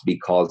counts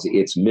because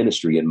it's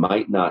ministry. It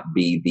might not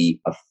be the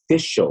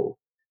official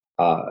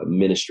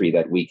ministry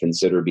that we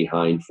consider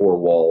behind four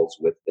walls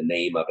with the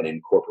name of an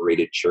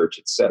incorporated church,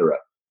 etc.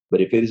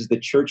 But if it is the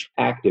church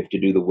active to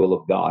do the will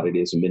of God, it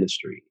is a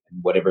ministry,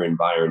 whatever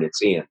environment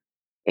it's in.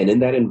 And in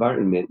that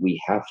environment,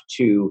 we have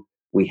to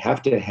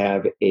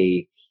have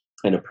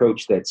an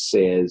approach that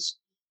says,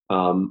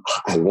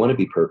 I want to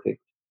be perfect.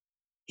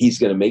 He's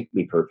going to make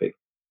me perfect.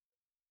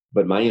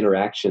 But my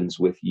interactions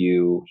with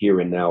you here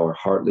and now are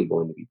hardly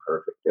going to be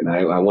perfect. And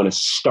I want to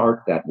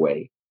start that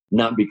way,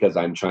 not because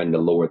I'm trying to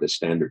lower the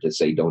standard to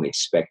say, don't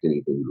expect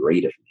anything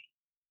great of me.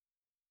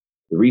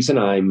 The reason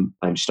I'm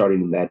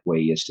starting in that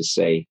way is to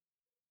say,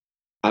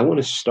 I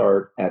want to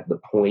start at the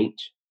point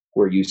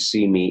where you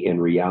see me in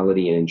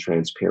reality and in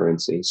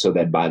transparency, so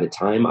that by the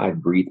time I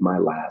breathe my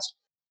last,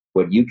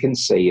 what you can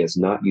say is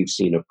not you've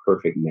seen a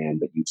perfect man,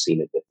 but you've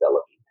seen a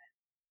developing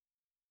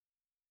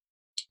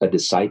man. A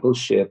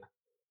discipleship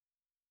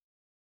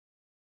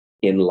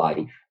in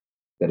life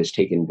that has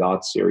taken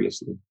God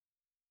seriously,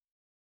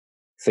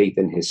 faith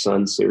in his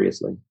son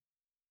seriously,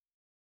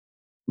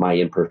 my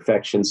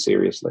imperfections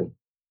seriously,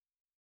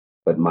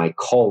 but my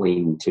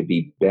calling to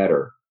be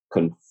better,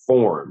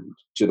 conformed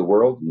to the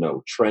world?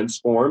 No.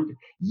 Transformed?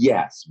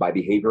 Yes. By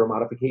behavioral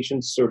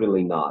modification?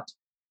 Certainly not.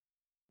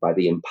 By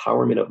the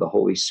empowerment of the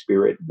Holy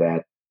Spirit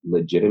that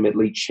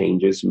legitimately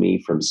changes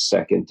me from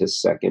second to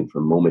second,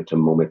 from moment to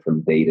moment,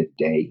 from day to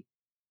day.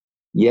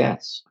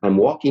 Yes. I'm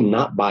walking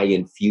not by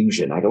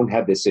infusion. I don't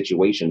have this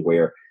situation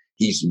where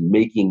he's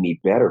making me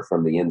better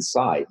from the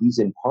inside. He's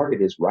imparted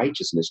his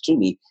righteousness to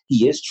me.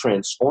 He is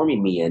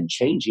transforming me and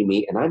changing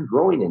me, and I'm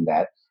growing in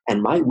that.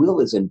 And my will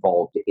is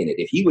involved in it.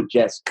 If he would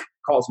just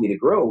cause me to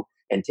grow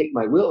and take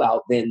my will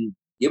out, then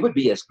it would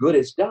be as good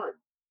as done.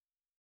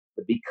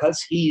 But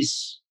because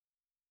he's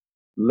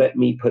let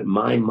me put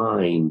my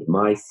mind,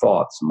 my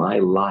thoughts, my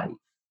life,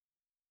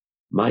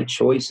 my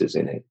choices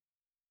in it,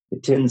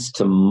 it tends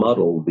to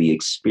muddle the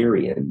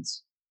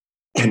experience.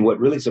 And what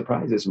really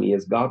surprises me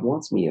is God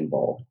wants me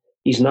involved.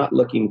 He's not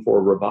looking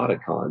for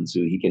roboticons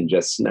who he can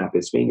just snap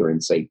his finger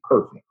and say,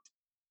 perfect.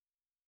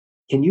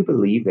 Can you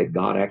believe that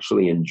God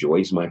actually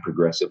enjoys my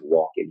progressive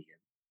walk in him?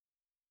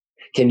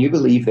 Can you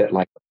believe that,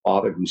 like a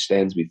father who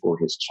stands before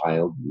his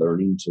child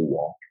learning to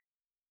walk,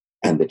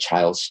 and the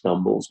child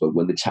stumbles, but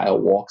when the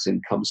child walks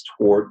and comes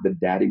toward the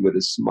daddy with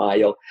a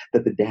smile,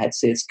 that the dad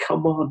says,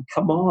 come on,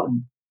 come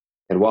on.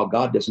 And while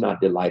God does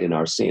not delight in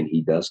our sin,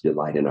 he does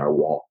delight in our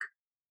walk.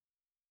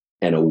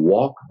 And a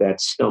walk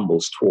that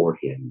stumbles toward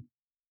him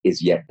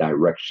is yet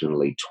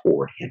directionally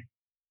toward him.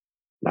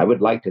 And I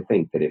would like to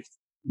think that if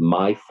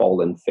my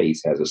fallen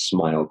face has a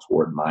smile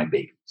toward my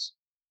babies,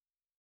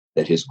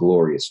 that his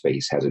glorious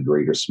face has a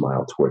greater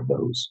smile toward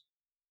those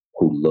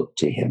who look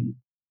to him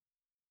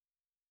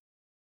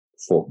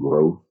for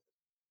growth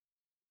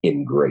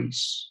in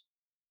grace,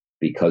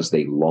 because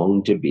they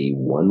long to be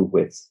one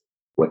with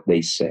what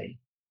they say,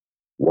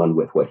 one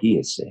with what he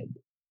has said,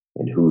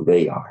 and who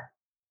they are.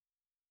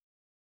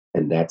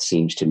 And that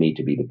seems to me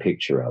to be the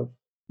picture of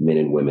men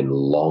and women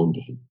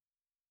longing,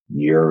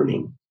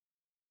 yearning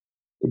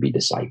to be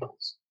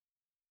disciples.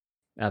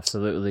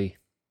 Absolutely.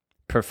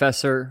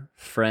 Professor,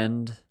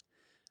 friend,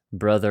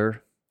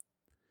 brother,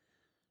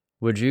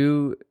 would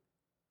you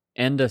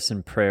end us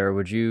in prayer?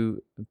 Would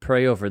you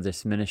pray over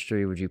this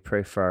ministry? Would you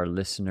pray for our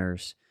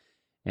listeners?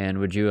 And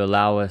would you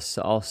allow us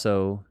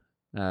also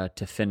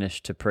to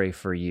finish to pray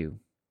for you?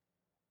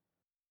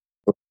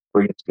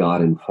 Praise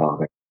God and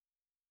Father.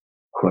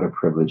 What a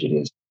privilege it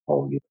is to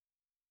call you.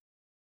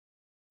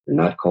 And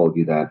not call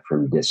you that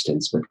from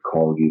distance, but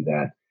call you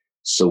that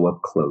so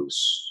up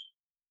close,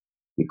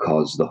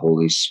 because the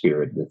Holy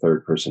Spirit, the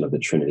third person of the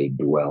Trinity,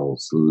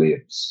 dwells,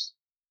 lives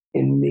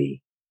in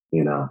me,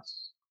 in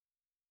us.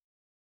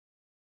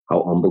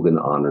 How humbled and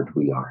honored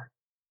we are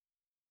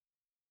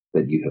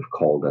that you have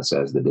called us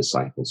as the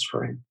disciples'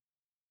 friend.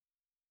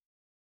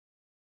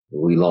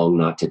 We long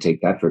not to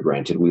take that for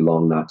granted. We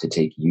long not to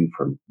take you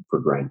for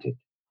granted.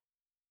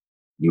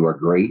 You are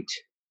great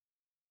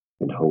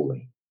and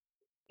holy,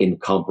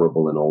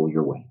 incomparable in all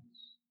your ways.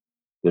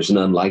 There's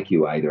none like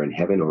you either in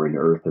heaven or in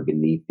earth or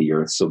beneath the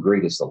earth. So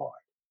great is the Lord,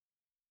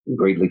 and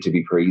greatly to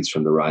be praised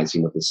from the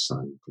rising of the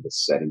sun to the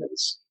setting of the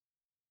sun.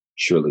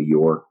 Surely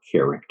your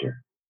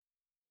character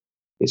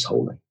is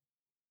holy.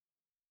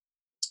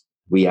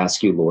 We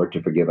ask you, Lord,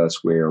 to forgive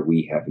us where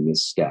we have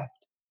misstepped,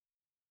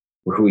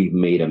 where we've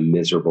made a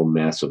miserable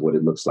mess of what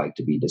it looks like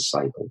to be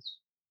disciples,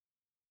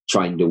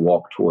 trying to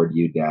walk toward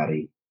you,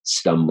 Daddy,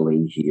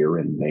 stumbling here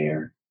and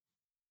there.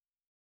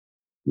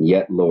 And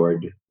yet,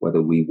 Lord,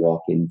 whether we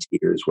walk in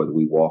tears, whether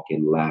we walk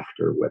in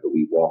laughter, whether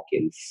we walk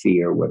in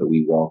fear, whether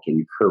we walk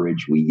in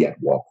courage, we yet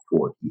walk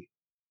toward you.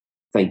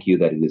 Thank you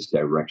that it is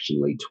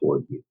directionally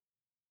toward you,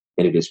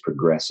 and it is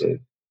progressive.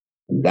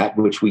 And that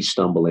which we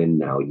stumble in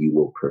now, you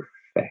will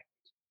perfect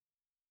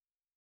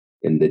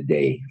in the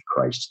day of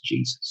Christ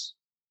Jesus.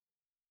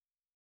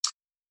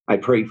 I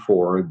pray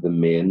for the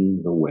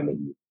men, the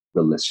women,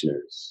 the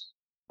listeners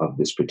of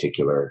this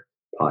particular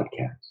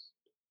podcast,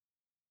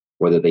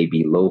 whether they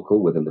be local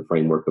within the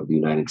framework of the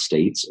United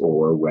States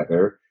or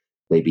whether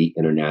they be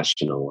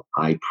international.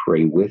 I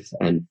pray with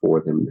and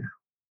for them now,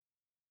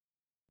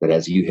 that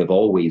as you have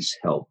always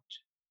helped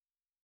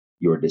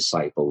your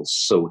disciples,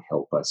 so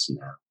help us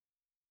now.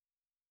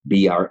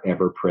 Be our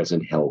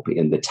ever-present help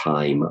in the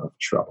time of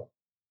trouble,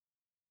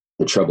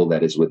 the trouble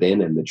that is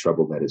within and the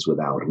trouble that is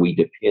without. We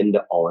depend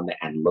on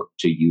and look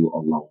to you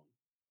alone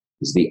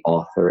as the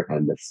author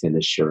and the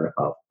finisher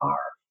of our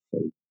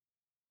faith.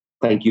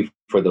 Thank you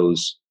for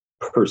those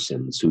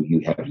persons who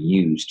you have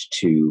used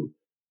to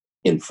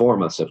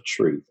inform us of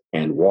truth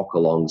and walk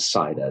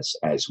alongside us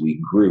as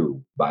we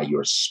grew by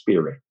your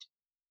Spirit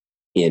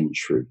in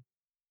truth.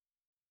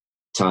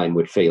 Time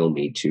would fail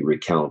me to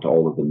recount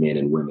all of the men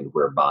and women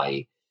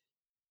whereby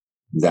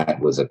that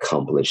was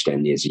accomplished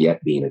and is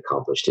yet being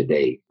accomplished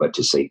today, but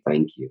to say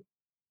thank you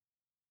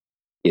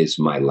is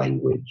my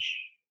language.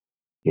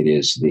 It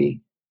is the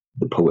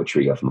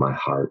poetry of my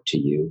heart to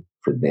you,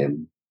 for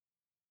them,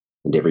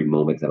 and every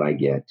moment that I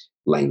get,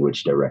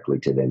 language directly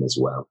to them as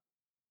well.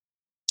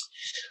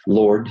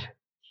 Lord,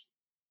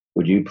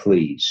 would you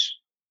please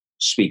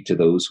speak to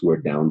those who are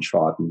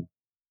downtrodden,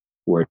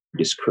 who are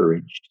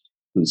discouraged,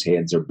 whose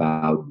heads are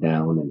bowed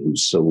down and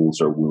whose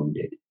souls are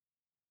wounded.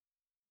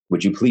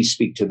 Would you please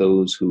speak to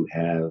those who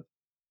have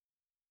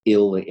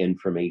ill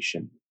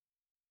information,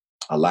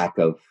 a lack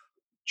of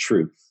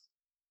truth,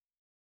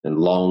 and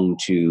long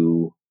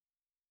to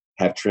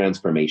have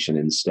transformation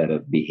instead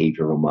of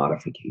behavioral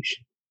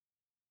modification?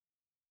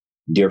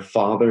 Dear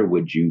Father,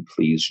 would you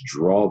please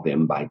draw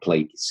them by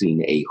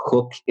placing a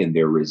hook in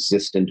their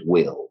resistant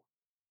will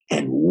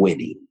and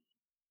winning,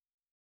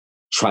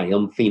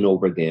 triumphing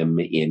over them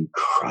in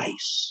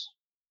Christ.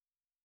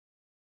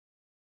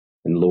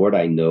 And Lord,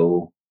 I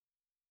know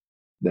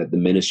that the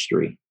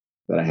ministry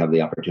that I have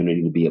the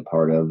opportunity to be a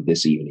part of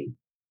this evening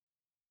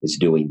is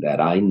doing that.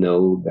 I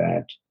know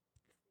that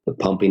the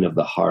pumping of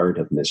the heart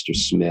of Mr.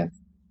 Smith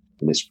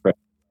and his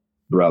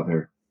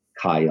brother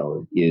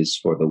Kyle is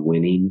for the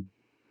winning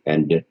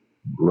and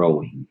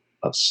growing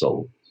of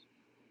souls.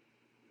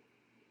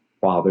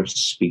 Father,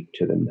 speak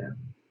to them now.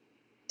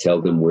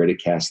 Tell them where to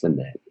cast the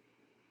net.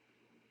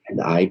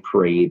 And I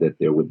pray that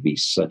there would be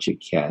such a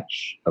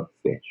catch of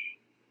fish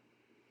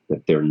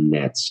that their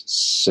nets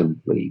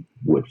simply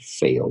would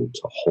fail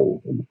to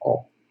hold them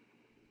all.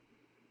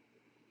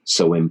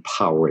 So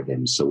empower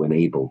them, so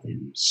enable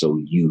them, so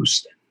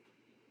use them,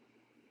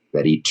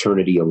 that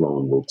eternity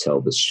alone will tell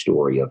the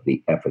story of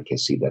the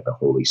efficacy that the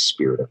Holy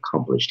Spirit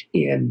accomplished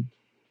in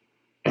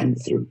and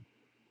through.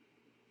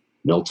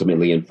 And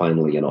ultimately and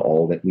finally in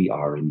all that we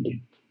are and do,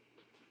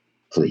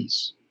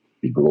 please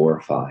be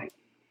glorified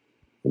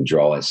and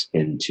draw us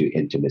into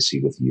intimacy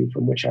with you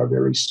from which our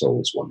very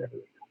souls will never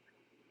recover.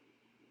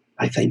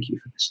 I thank you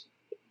for this.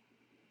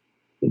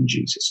 In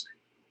Jesus'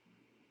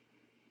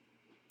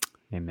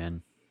 name.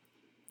 Amen.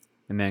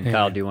 Amen.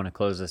 Kyle, do you want to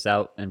close us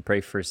out and pray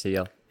for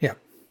CL? Yeah.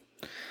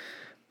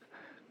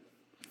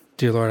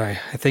 Dear Lord, I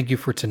thank you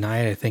for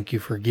tonight. I thank you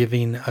for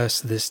giving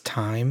us this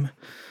time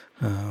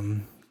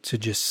to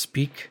just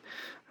speak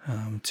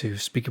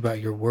about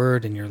your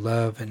word and your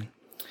love. And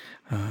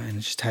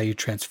and just how you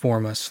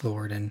transform us,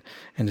 Lord, and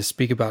to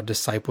speak about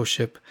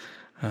discipleship.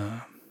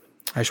 I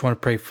just want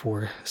to pray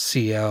for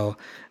CL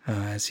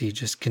as he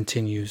just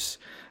continues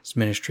his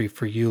ministry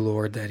for you,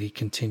 Lord, that he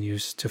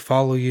continues to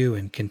follow you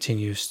and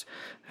continues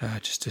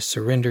just to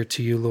surrender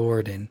to you,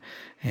 Lord, and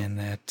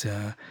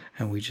that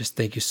and we just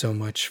thank you so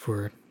much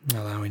for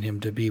allowing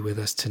him to be with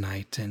us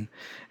tonight, and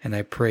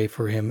I pray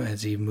for him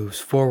as he moves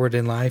forward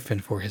in life,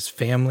 and for his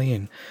family,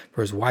 and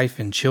for his wife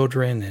and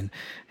children,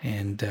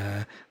 and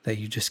that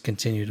you just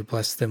continue to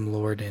bless them,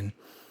 Lord, and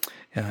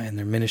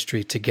their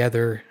ministry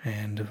together,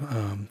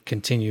 and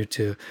continue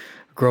to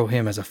grow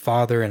him as a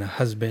father and a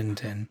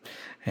husband,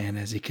 and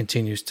as he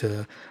continues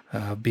to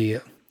be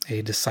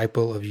a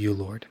disciple of you,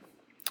 Lord.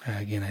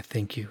 Again, I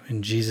thank you.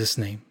 In Jesus'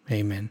 name,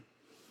 amen.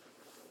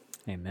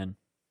 Amen.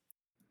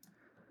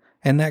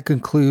 And that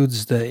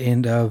concludes the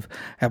end of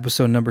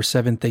episode number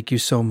 7. Thank you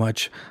so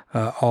much,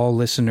 all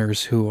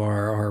listeners who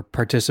are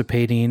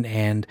participating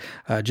and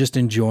just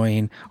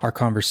enjoying our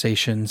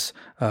conversations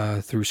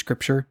through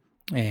Scripture.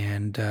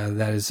 And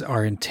that is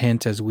our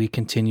intent as we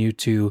continue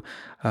to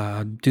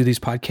do these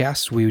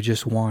podcasts. We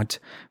just want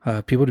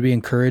people to be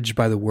encouraged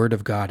by the Word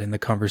of God and the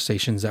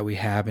conversations that we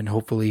have, and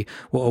hopefully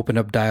we'll open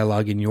up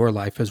dialogue in your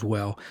life as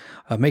well.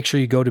 Make sure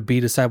you go to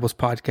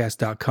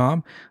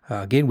bedisciplespodcast.com.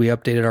 Again, we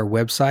updated our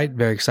website.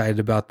 Very excited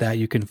about that.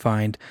 You can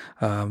find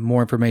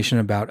more information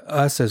about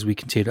us as we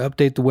continue to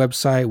update the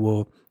website.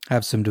 We'll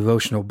have some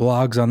devotional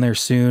blogs on there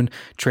soon,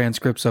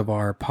 transcripts of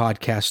our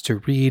podcast to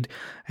read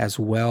as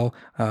well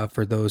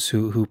for those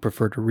who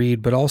prefer to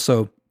read, but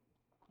also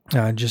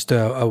just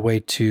a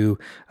way to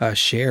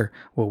share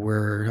what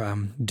we're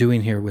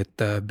doing here with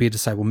Be a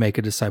Disciple, Make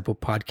a Disciple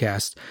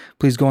podcast.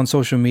 Please go on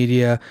social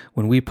media.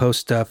 When we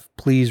post stuff,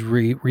 please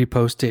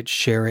repost it,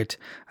 share it.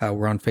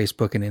 We're on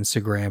Facebook and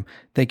Instagram.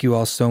 Thank you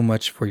all so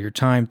much for your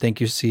time.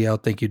 Thank you, CL.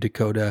 Thank you,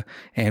 Dakota.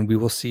 And we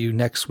will see you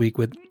next week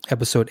with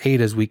episode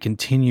 8 as we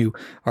continue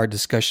our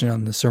discussion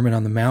on the Sermon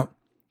on the Mount.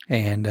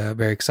 And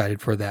very excited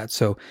for that.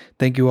 So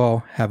thank you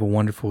all. Have a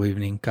wonderful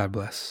evening. God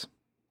bless.